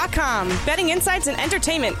 SportsGrid.com. Betting insights and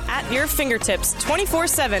entertainment at your fingertips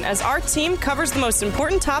 24/7 as our team covers the most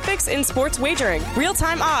important topics in sports wagering.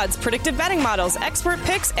 Real-time odds, predictive betting models, expert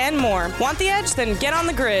picks, and more. Want the edge? Then get on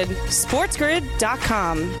the grid.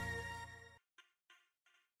 SportsGrid.com.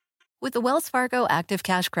 With the Wells Fargo Active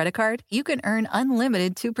Cash Credit Card, you can earn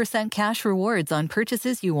unlimited 2% cash rewards on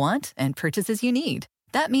purchases you want and purchases you need.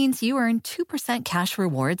 That means you earn 2% cash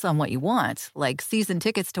rewards on what you want, like season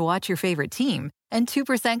tickets to watch your favorite team, and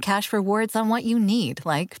 2% cash rewards on what you need,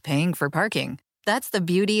 like paying for parking. That's the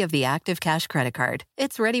beauty of the Active Cash Credit Card.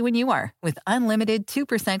 It's ready when you are, with unlimited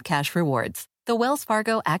 2% cash rewards. The Wells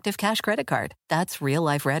Fargo Active Cash Credit Card. That's real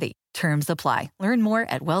life ready. Terms apply. Learn more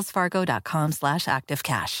at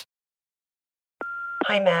wellsfargo.com/activecash.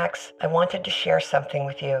 Hi, Max. I wanted to share something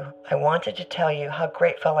with you. I wanted to tell you how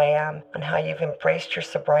grateful I am and how you've embraced your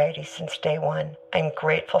sobriety since day one. I'm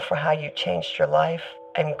grateful for how you changed your life.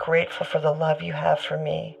 I'm grateful for the love you have for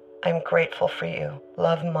me. I'm grateful for you.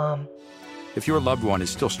 Love, Mom. If your loved one is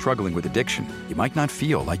still struggling with addiction, you might not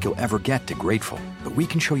feel like you'll ever get to grateful, but we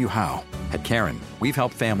can show you how. At Caron, we've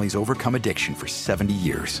helped families overcome addiction for 70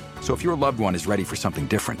 years. So if your loved one is ready for something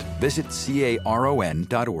different, visit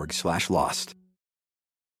caron.org/lost.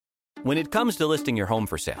 When it comes to listing your home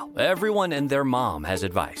for sale, everyone and their mom has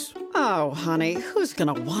advice. Oh, honey, who's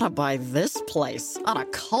gonna want to buy this place? On a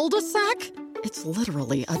cul-de-sac? It's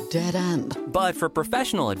literally a dead end. But for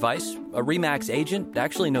professional advice, a RE/MAX agent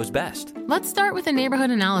actually knows best. Let's start with a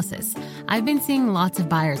neighborhood analysis. I've been seeing lots of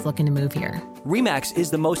buyers looking to move here. RE/MAX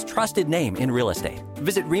is the most trusted name in real estate.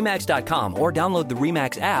 Visit RE/MAX.com or download the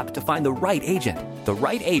RE/MAX app to find the right agent. The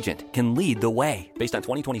right agent can lead the way. Based on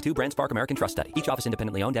 2022 BrandSpark American Trust Study. Each office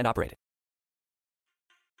independently owned and operated.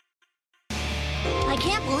 I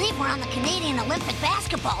can't believe we're on the Canadian Olympic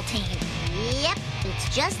basketball team. Yep,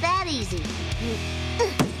 it's just that easy.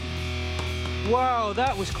 Wow,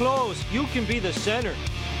 that was close. You can be the center.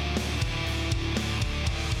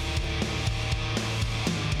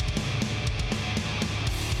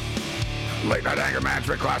 Late Night Anger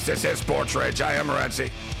Management Class. This is Sports Rage. I am Morency.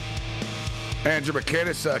 Andrew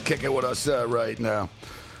McInnes kicking with us right now.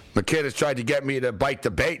 McInnes tried to get me to bite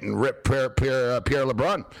the bait and rip Pierre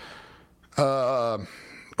LeBrun.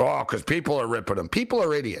 Because people are ripping him. People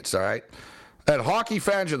are idiots, all right? And hockey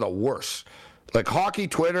fans are the worst. Like, hockey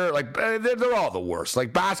Twitter, like, they're all the worst.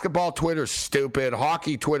 Like, basketball Twitter's stupid.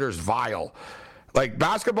 Hockey Twitter's vile. Like,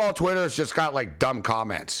 basketball Twitter's just got, like, dumb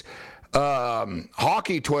comments.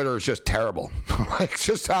 Hockey Twitter is just terrible. Like,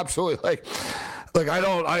 just absolutely, like, Like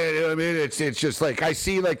I mean, it's just like I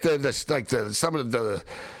see like some of the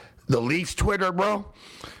Leafs Twitter, bro.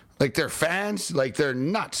 Like their fans, like they're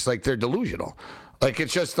nuts, like they're delusional. Like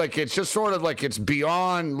it's just sort of like it's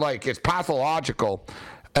beyond, like it's pathological,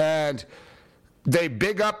 and they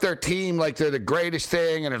big up their team like they're the greatest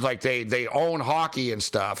thing, and it's like they own hockey and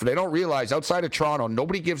stuff. And they don't realize outside of Toronto,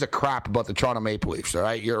 nobody gives a crap about the Toronto Maple Leafs. All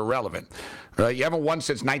right, you're irrelevant. All right, you haven't won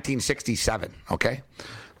since 1967. Okay,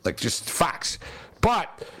 like just facts.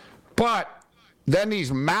 But then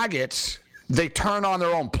these maggots, they turn on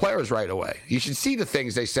their own players right away. You should see the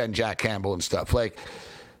things they send Jack Campbell and stuff. Like,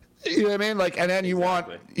 you know what I mean? Like, and then you want,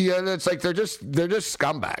 it's like they're just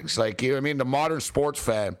scumbags. Like, you know what I mean? The modern sports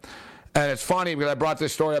fan. And it's funny because I brought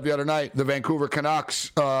this story up the other night. The Vancouver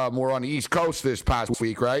Canucks were on the East Coast this past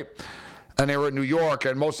week, right? And they were in New York,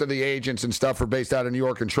 and most of the agents and stuff are based out of New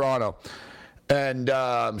York and Toronto. And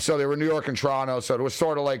so they were in New York and Toronto. So it was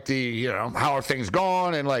sort of like how are things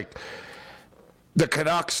going? And like the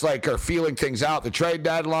Canucks like are feeling things out. The trade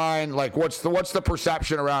deadline, like what's the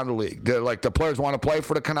perception around the league? Do like the players want to play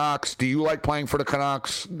for the Canucks? Do you like playing for the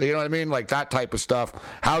Canucks? You know what I mean? Like that type of stuff.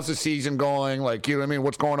 How's the season going? Like, you know what I mean?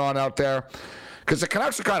 What's going on out there? Because the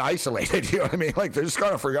Canucks are kind of isolated. You know what I mean? Like they're just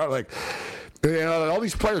kind of forgot. Like, you know, all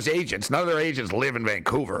these players' agents. None of their agents live in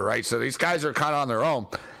Vancouver, right? So these guys are kind of on their own.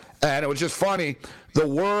 And it was just funny. The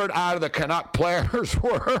word out of the Canuck players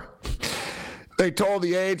were. They told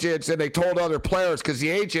the agents and they told other players, because the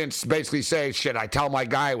agents basically say, shit, I tell my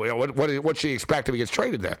guy, what should he expect if he gets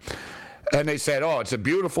traded there? And they said, oh, it's a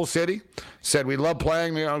beautiful city. Said, we love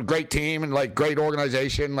playing, great team and like great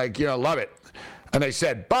organization, like, love it. And they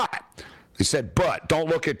said, but don't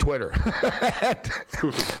look at Twitter.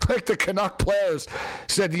 Like the Canuck players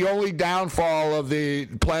said, the only downfall of the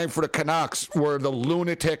playing for the Canucks were the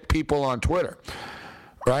lunatic people on Twitter.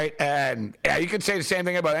 Right, and you can say the same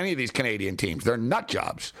thing about any of these Canadian teams. They're nut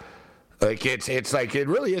jobs. Like it's like it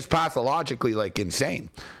really is pathologically like insane,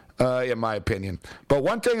 in my opinion. But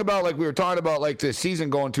one thing about like we were talking about like the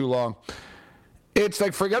season going too long, it's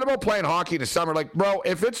like forget about playing hockey in the summer. Like, bro,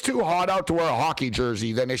 if it's too hot out to wear a hockey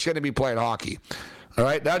jersey, then they shouldn't be playing hockey. All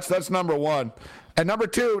right, that's number one. And number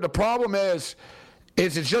two, the problem is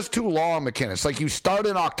it's just too long, McKinnon. Like you start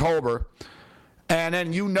in October. And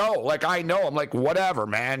then like I know, I'm like, whatever,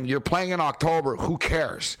 man. You're playing in October. Who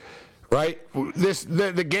cares, right?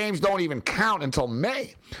 The games don't even count until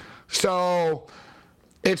May. So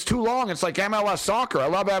it's too long. It's like MLS soccer. I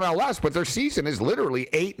love MLS, but their season is literally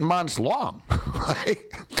 8 months long.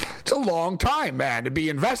 It's a long time, man, to be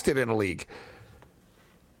invested in a league.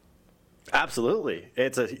 Absolutely.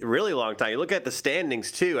 It's a really long time. You look at the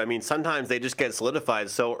standings, too. I mean, sometimes they just get solidified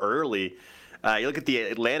so early. You look at the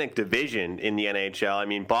Atlantic Division in the NHL. I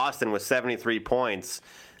mean, Boston with 73 points.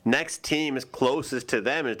 Next team is closest to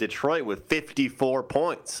them is Detroit with 54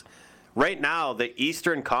 points. Right now, the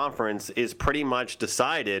Eastern Conference is pretty much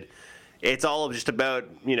decided. It's all just about,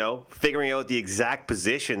 figuring out the exact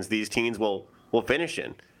positions these teams will finish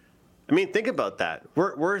in. I mean, think about that.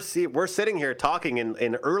 We're sitting here talking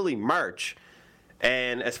in early March,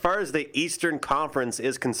 and as far as the Eastern Conference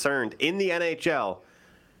is concerned, in the NHL,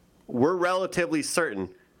 we're relatively certain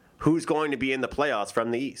who's going to be in the playoffs from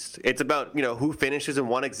the East. It's about, who finishes in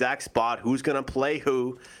one exact spot, who's going to play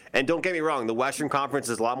who. And don't get me wrong, the Western Conference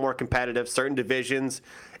is a lot more competitive. Certain divisions,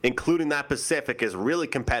 including that Pacific, is really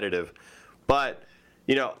competitive. But,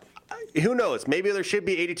 who knows? Maybe there should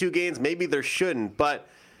be 82 games. Maybe there shouldn't. But,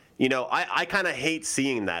 I kind of hate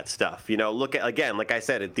seeing that stuff. Look at, again, like I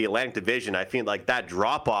said, at the Atlantic Division, I feel like that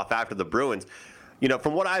drop-off after the Bruins.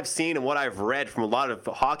 From what I've seen and what I've read from a lot of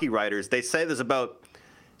hockey writers, they say there's about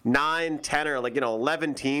 9, 10, or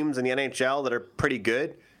 11 teams in the NHL that are pretty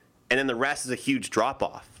good, and then the rest is a huge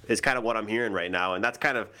drop-off, is kind of what I'm hearing right now. And that's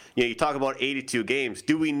kind of, you talk about 82 games.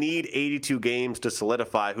 Do we need 82 games to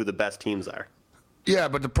solidify who the best teams are? Yeah,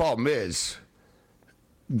 but the problem is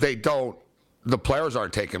the players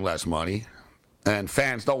aren't taking less money, and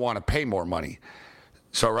fans don't want to pay more money.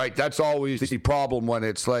 So, right, that's always the problem when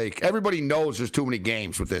it's like everybody knows there's too many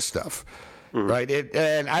games with this stuff, right?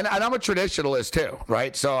 And I'm a traditionalist too,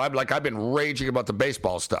 right? So I've been raging about the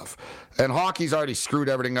baseball stuff, and hockey's already screwed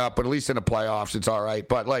everything up. But at least in the playoffs, it's all right.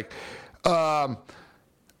 But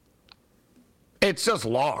it's just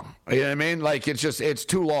long. You know what I mean? Like it's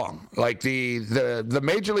too long. Like the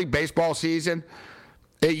Major League Baseball season.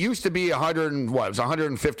 It used to be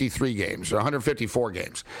 153 games or 154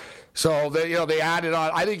 games. So they added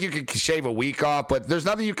on. I think you could shave a week off, but there's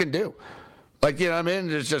nothing you can do. Like, you know what I mean?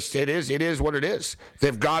 It's just it is what it is.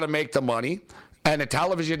 They've got to make the money, and the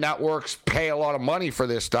television networks pay a lot of money for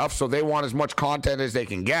this stuff, so they want as much content as they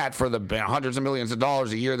can get for the hundreds of millions of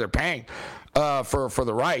dollars a year they're paying. for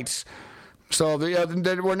the rights. So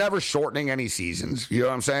we're never shortening any seasons. You know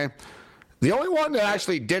what I'm saying? The only one that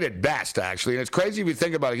actually did it best, actually, and it's crazy if you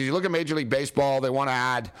think about it, because you look at Major League Baseball, they want to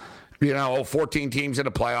add, 14 teams in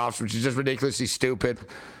the playoffs, which is just ridiculously stupid.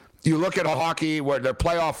 You look at hockey, where their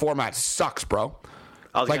playoff format sucks, bro.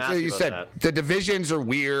 Like you said, the divisions are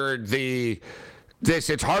weird.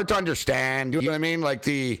 It's hard to understand. You know what I mean? Like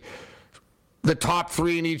the top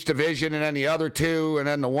 3 in each division, and then the other 2, and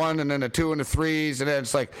then the 1, and then the 2 and the 3s, and then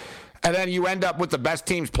it's like, and then you end up with the best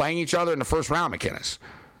teams playing each other in the first round, McInnes.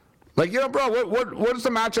 Like, bro, what is the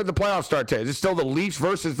match at the playoffs start today? Is it still the Leafs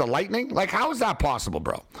versus the Lightning? Like, how is that possible,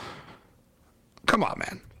 bro? Come on,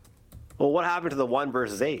 man. Well, what happened to the 1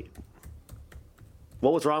 versus 8?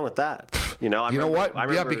 What was wrong with that? You know what?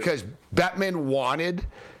 Yeah, because Bettman wanted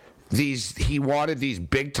these. He wanted these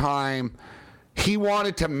big time. He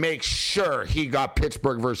wanted to make sure he got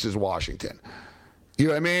Pittsburgh versus Washington. You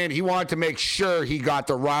know what I mean? He wanted to make sure he got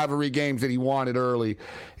the rivalry games that he wanted early.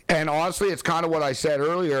 And honestly, it's kind of what I said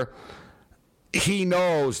earlier. He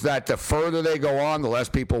knows that the further they go on, the less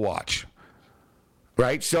people watch.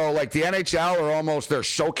 Right? So, like, the NHL are almost their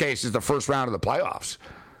showcase is the first round of the playoffs.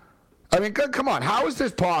 I mean, come on. How is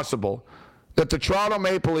this possible that the Toronto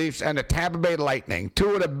Maple Leafs and the Tampa Bay Lightning,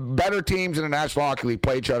 2 of the better teams in the National Hockey League,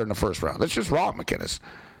 play each other in the first round? That's just wrong, McInnes.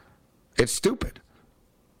 It's stupid.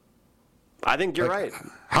 I think you're right.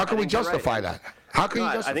 How can we justify that? How can you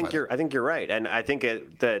justify that? I think you're right, and I think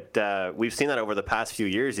that we've seen that over the past few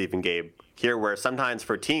years, even, Gabe, here, where sometimes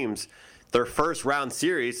for teams, their first round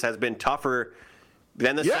series has been tougher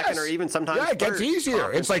than the second, or even sometimes it gets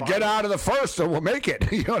easier. It's like, get out of the first and we'll make it.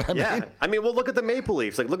 You know what I mean? Yeah. I mean, well, look at the Maple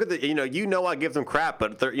Leafs. Like, look at the, I give them crap,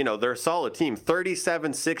 but they're a solid team.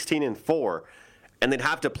 37-16-4. And they'd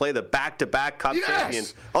have to play the back-to-back Cup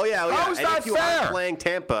champions. Oh yeah. How is that if you fair? aren't playing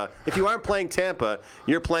Tampa,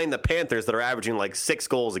 you're playing the Panthers that are averaging like 6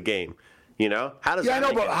 goals a game. How does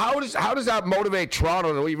that? But how does that motivate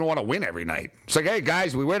Toronto to even want to win every night? It's like, hey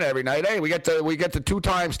guys, we win every night. Hey, we get the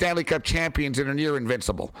 2-time Stanley Cup champions and are near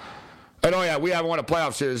invincible. And we haven't won a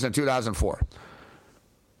playoff series in 2004.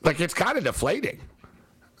 Like, it's kind of deflating.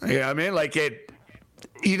 You know what I mean? Like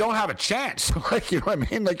you don't have a chance. Like, you know what I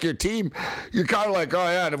mean? Like, your team, you're kind of like, oh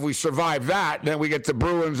yeah, and if we survive that, then we get the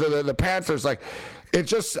Bruins or the Panthers. Like, it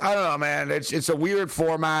just, I don't know, man. It's a weird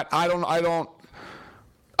format. I don't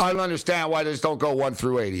understand why they just don't go 1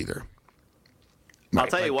 through 8 either. I'll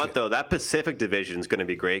tell you what, though, that Pacific Division is going to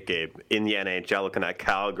be great, Gabe, in the NHL, looking at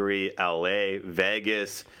Calgary, LA,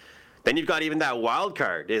 Vegas. Then you've got even that wild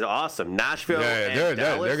card is awesome. Nashville and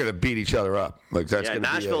Dallas. They're going to beat each other up. Like, that's going to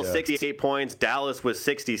be Nashville 68 points, Dallas was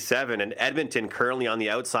 67, and Edmonton currently on the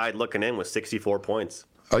outside looking in with 64 points.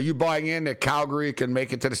 Are you buying in that Calgary can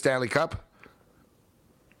make it to the Stanley Cup?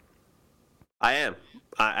 I am.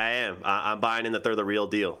 I'm buying in that they're the real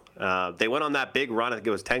deal. They went on that big run. I think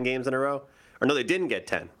it was 10 games in a row. Or no, they didn't get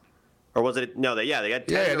 10. Or was it? No, they got 10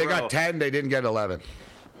 Yeah, they got 10. They didn't get 11.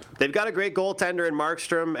 They've got a great goaltender in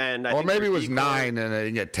Markstrom. Or maybe it was 9 and they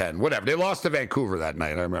didn't get 10. Whatever. They lost to Vancouver that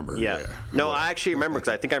night, I remember. Yeah. No, I actually remember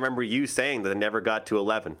because I think I remember you saying that they never got to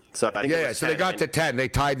 11. So I think so they got to 10. They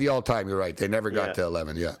tied the all-time. You're right. They never got to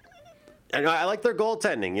 11, And I like their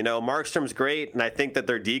goaltending. Markstrom's great, and I think that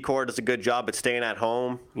their D-core does a good job at staying at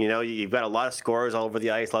home. You've got a lot of scorers all over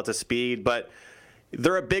the ice, lots of speed, but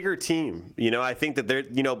they're a bigger team. I think that they're,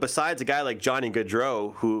 besides a guy like Johnny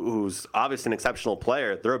Gaudreau, who's obviously an exceptional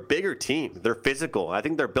player, they're a bigger team. They're physical. I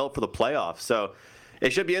think they're built for the playoffs. So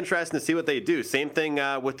it should be interesting to see what they do. Same thing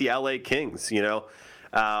with the LA Kings,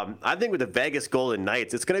 I think with the Vegas Golden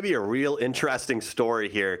Knights, it's going to be a real interesting story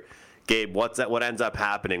here. Gabe, what ends up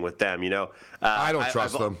happening with them? I don't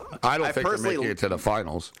trust them. I don't think they're making it to the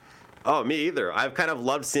finals. Oh, me either. I've kind of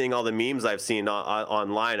loved seeing all the memes I've seen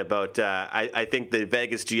online about. I think the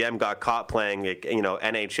Vegas GM got caught playing,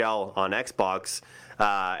 NHL on Xbox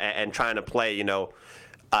and trying to play,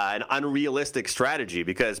 an unrealistic strategy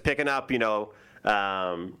because picking up,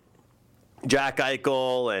 Jack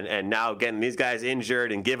Eichel and now getting these guys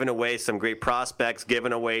injured and giving away some great prospects,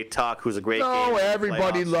 giving away Tuck, who's a great No,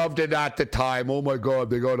 everybody loved it at the time. Oh, my God,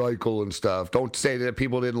 they got Eichel and stuff. Don't say that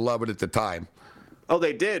people didn't love it at the time. Oh,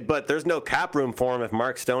 they did, but there's no cap room for him if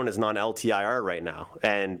Mark Stone is not LTIR right now.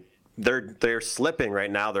 And they're slipping right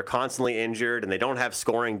now. They're constantly injured, and they don't have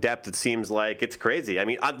scoring depth, it seems like. It's crazy. I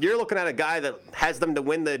mean, you're looking at a guy that has them to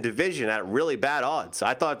win the division at really bad odds.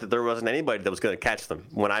 I thought that there wasn't anybody that was going to catch them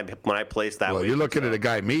when I placed that. Well, you're looking at a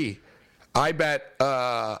guy, me. I bet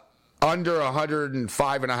under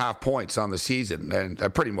 105.5 points on the season, and I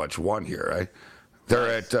pretty much won here, right?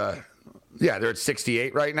 They're at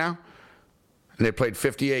 68 right now. And they played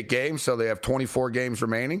 58 games, so they have 24 games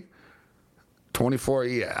remaining. 24,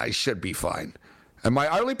 yeah, I should be fine. And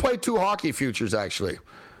I only played 2 hockey futures, actually.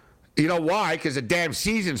 You know why? Because the damn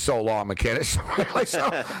season's so long, McKinnis.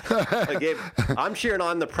 I'm cheering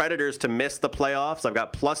on the Predators to miss the playoffs. I've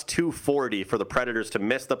got plus 240 for the Predators to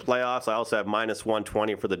miss the playoffs. I also have minus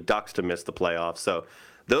 120 for the Ducks to miss the playoffs. So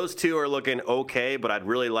those two are looking okay, but I'd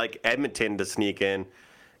really like Edmonton to sneak in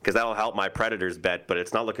because that'll help my Predators bet, but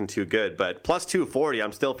it's not looking too good. But plus 240,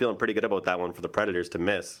 I'm still feeling pretty good about that one for the Predators to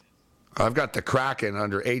miss. I've got the Kraken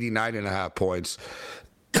under 89.5 points.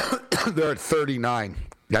 They're at 39.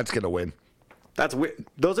 That's going to win. That's weird.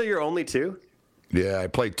 Those are your only two? Yeah, I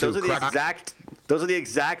played 2. Those are the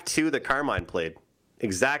exact 2 that Carmine played.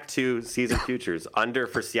 Exact 2 season futures. Under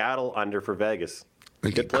for Seattle, under for Vegas.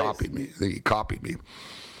 I think he copied me.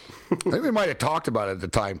 I think we might have talked about it at the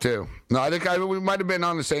time, too. No, I think we might have been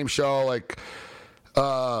on the same show,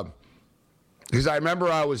 because I remember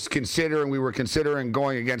we were considering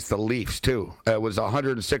going against the Leafs, too. It was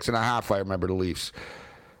 106.5, I remember, the Leafs.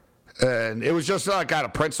 And it was just like out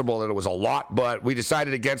of principle that it was a lot, but we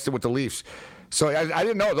decided against it with the Leafs. So I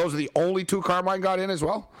didn't know. Those are the only 2 Carmine got in as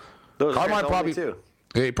well? Those Carmine are probably too.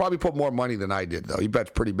 He probably put more money than I did, though. He bets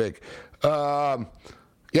pretty big. The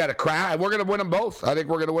Kraken, we're going to win them both. I think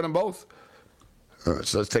we're going to win them both. All right,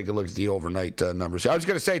 so let's take a look at the overnight numbers. I was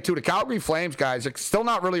going to say, too, the Calgary Flames, guys, are still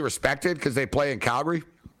not really respected because they play in Calgary.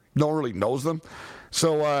 No one really knows them.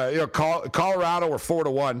 So, Colorado are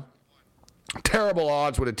 4-1. Terrible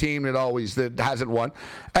odds with a team that hasn't won.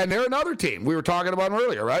 And they're another team we were talking about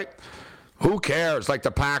earlier, right? Who cares, like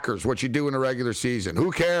the Packers, what you do in the regular season?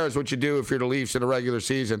 Who cares what you do if you're the Leafs in the regular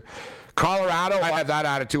season? Colorado, I have that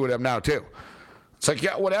attitude with them now, too. It's like,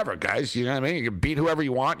 yeah, whatever, guys. You know what I mean? You can beat whoever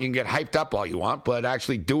you want. You can get hyped up all you want, but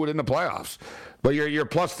actually do it in the playoffs. But you're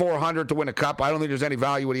plus 400 to win a cup. I don't think there's any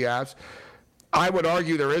value what he has. I would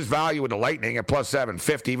argue there is value with the Lightning at plus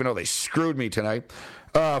 750, even though they screwed me tonight.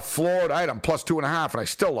 Florida, I had them plus 2.5, and I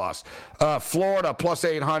still lost. Florida, plus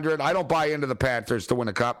 800. I don't buy into the Panthers to win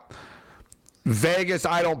a cup. Vegas,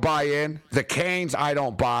 I don't buy in. The Canes, I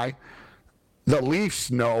don't buy. The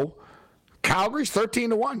Leafs, no. Calgary's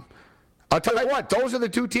 13-1. I'll tell you what, those are the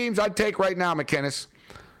 2 teams I'd take right now, McKinnis.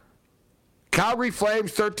 Calgary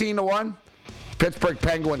Flames, 13-1. Pittsburgh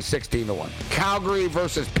Penguins, 16-1. Calgary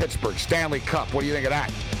versus Pittsburgh, Stanley Cup. What do you think of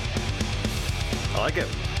that? I like it.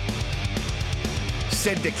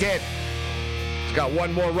 Sid the Kid. He's got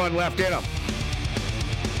one more run left in him.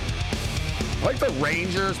 I like the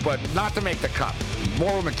Rangers, but not to make the cup.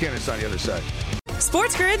 More with McKinnis on the other side.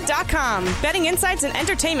 SportsGrid.com. Betting insights and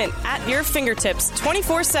entertainment at your fingertips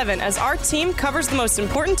 24/7 as our team covers the most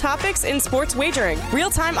important topics in sports wagering.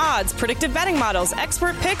 Real-time odds, predictive betting models,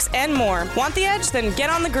 expert picks, and more. Want the edge? Then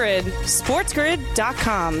get on the grid.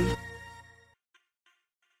 SportsGrid.com.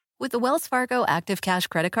 With the Wells Fargo Active Cash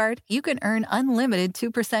Credit Card, you can earn unlimited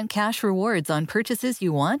 2% cash rewards on purchases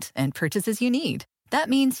you want and purchases you need. That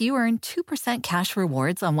means you earn 2% cash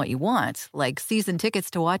rewards on what you want, like season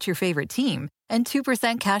tickets to watch your favorite team, and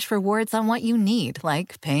 2% cash rewards on what you need,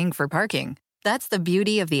 like paying for parking. That's the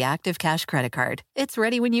beauty of the Active Cash Credit Card. It's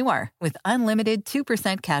ready when you are, with unlimited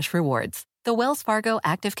 2% cash rewards. The Wells Fargo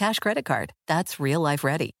Active Cash Credit Card. That's real life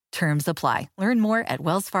ready. Terms apply. Learn more at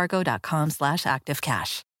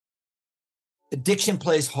wellsfargo.com/activecash. Addiction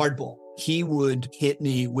plays hardball. He would hit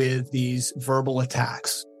me with these verbal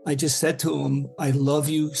attacks. I just said to him, I love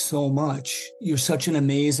you so much. You're such an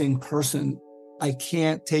amazing person. I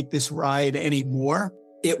can't take this ride anymore.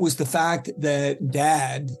 It was the fact that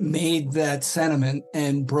Dad made that sentiment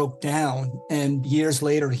and broke down. And years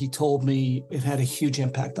later, he told me it had a huge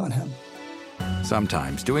impact on him.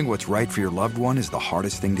 Sometimes doing what's right for your loved one is the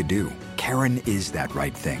hardest thing to do. Karen is that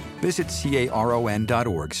right thing. Visit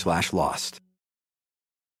caron.org/lost.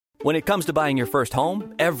 When it comes to buying your first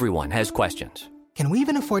home, everyone has questions. Can we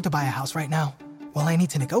even afford to buy a house right now? Well, I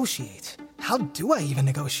need to negotiate. How do I even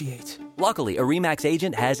negotiate? Luckily, a RE/MAX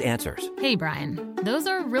agent has answers. Hey, Brian, those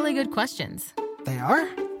are really good questions. They are?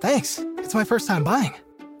 Thanks. It's my first time buying.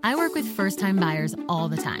 I work with first-time buyers all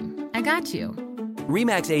the time. I got you.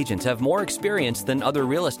 RE/MAX agents have more experience than other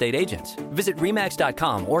real estate agents. Visit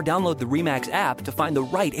RE/MAX.com or download the RE/MAX app to find the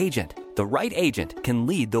right agent. The right agent can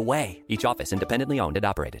lead the way. Each office independently owned and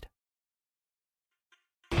operated.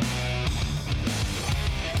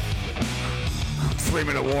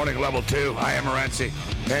 3-minute warning, level 2. I am Morency.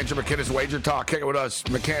 Andrew McKinnis, Wager Talk, kicking with us.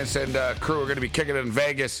 McKinnis and crew are going to be kicking it in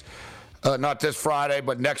Vegas. Not this Friday,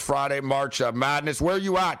 but next Friday, March Madness. Where are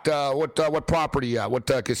you at? What property you at? What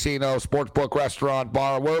casino, sports book, restaurant,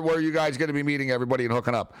 bar? Where are you guys going to be meeting everybody and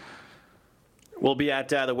hooking up? We'll be at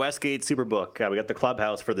the Westgate Superbook. We got the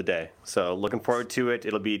clubhouse for the day. So looking forward to it.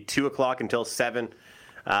 It'll be 2 o'clock until 7.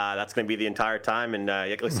 That's going to be the entire time. And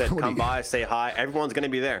like I said, come by, say hi. Everyone's going to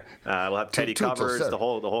be there. We'll have Teddy covers, the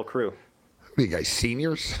whole crew. What are you guys,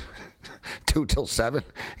 seniors? 2 till 7?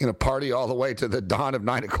 You're going to party all the way to the dawn of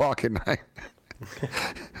 9 o'clock at night?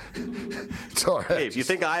 It's all right. Hey, if you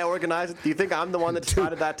think I organized it, do you think I'm the one that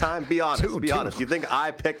decided that time? Be honest. Be honest. You think I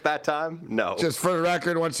picked that time? No. Just for the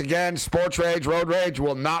record, once again, Sports Rage, Road Rage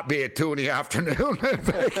will not be at 2 in the afternoon in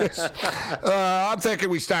Vegas. I'm thinking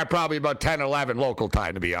we start probably about 10, 11 local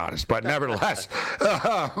time, to be honest. But nevertheless,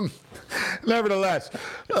 I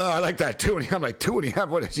like that 2 in the. I'm like 2 in the.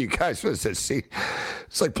 What is you guys? What is this? See,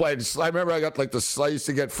 it's like playing. I remember I got like I used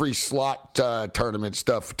to get free slot tournament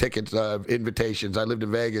stuff, tickets, invitations. I lived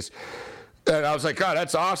in Vegas. And I was like, God,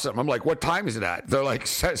 that's awesome. I'm like, what time is it at? They're like,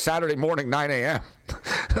 Saturday morning, 9 a.m.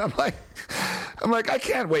 I'm like, I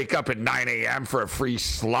can't wake up at 9 a.m. for a free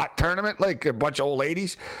slot tournament like a bunch of old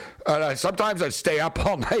ladies. Sometimes I'd stay up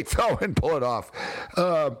all night, though, and pull it off.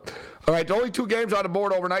 All right, only 2 games on the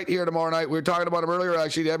board overnight here tomorrow night. We were talking about them earlier,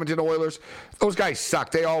 actually, the Edmonton Oilers. Those guys suck.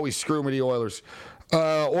 They always screw me, the Oilers.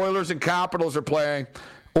 Oilers and Capitals are playing.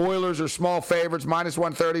 Oilers are small favorites, minus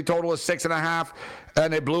 130, total is 6.5.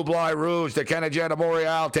 And the Blue Bly Rouge, the Canadiens de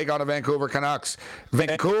Montreal, take on the Vancouver Canucks.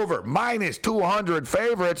 Vancouver, minus 200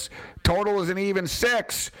 favorites, total is an even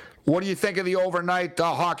 6. What do you think of the overnight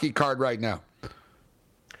hockey card right now?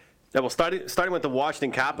 Yeah, well, starting with the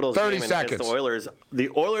Washington Capitals 30 game seconds. Against the Oilers. The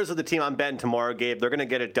Oilers are the team I'm betting tomorrow, Gabe. They're going to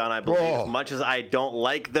get it done, I believe. As much as I don't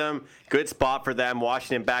like them, good spot for them.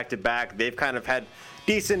 Washington back-to-back. They've kind of had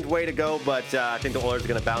decent way to go, but I think the Oilers are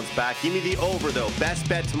going to bounce back. Give me the over, though. Best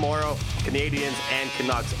bet tomorrow, Canadiens and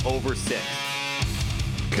Canucks over 6.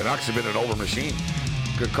 Canucks have been an over machine.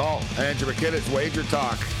 Good call. Andrew McKinnis, Wager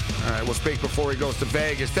Talk. All right, we'll speak before he goes to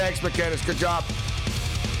Vegas. Thanks, McKinnis. Good job.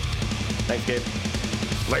 Thanks, Gabe.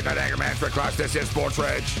 Late Night Anger Management Class. This is Sports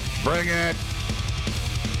Rage. Bring it.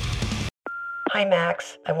 Hi,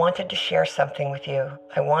 Max. I wanted to share something with you.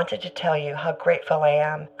 I wanted to tell you how grateful I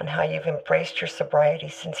am and how you've embraced your sobriety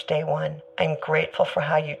since day one. I'm grateful for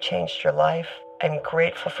how you changed your life. I'm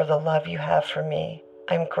grateful for the love you have for me.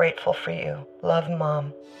 I'm grateful for you. Love,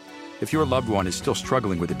 Mom. If your loved one is still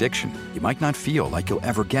struggling with addiction, you might not feel like you'll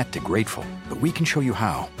ever get to grateful, but we can show you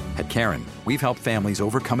how. At Caron, we've helped families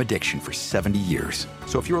overcome addiction for 70 years.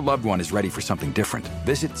 So if your loved one is ready for something different,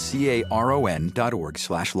 visit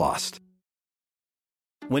caron.org/lost.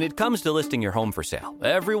 When it comes to listing your home for sale,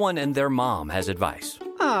 everyone and their mom has advice.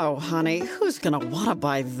 Oh, honey, who's gonna want to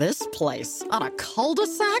buy this place? On a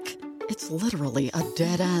cul-de-sac? It's literally a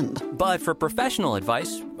dead end. But for professional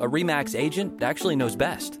advice, a RE/MAX agent actually knows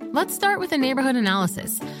best. Let's start with a neighborhood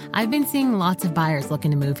analysis. I've been seeing lots of buyers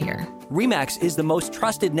looking to move here. RE/MAX is the most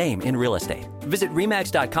trusted name in real estate. Visit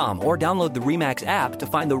RE/MAX.com or download the RE/MAX app to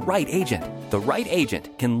find the right agent. The right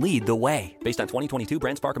agent can lead the way. Based on 2022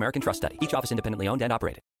 BrandSpark American Trust Study. Each office independently owned and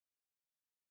operated.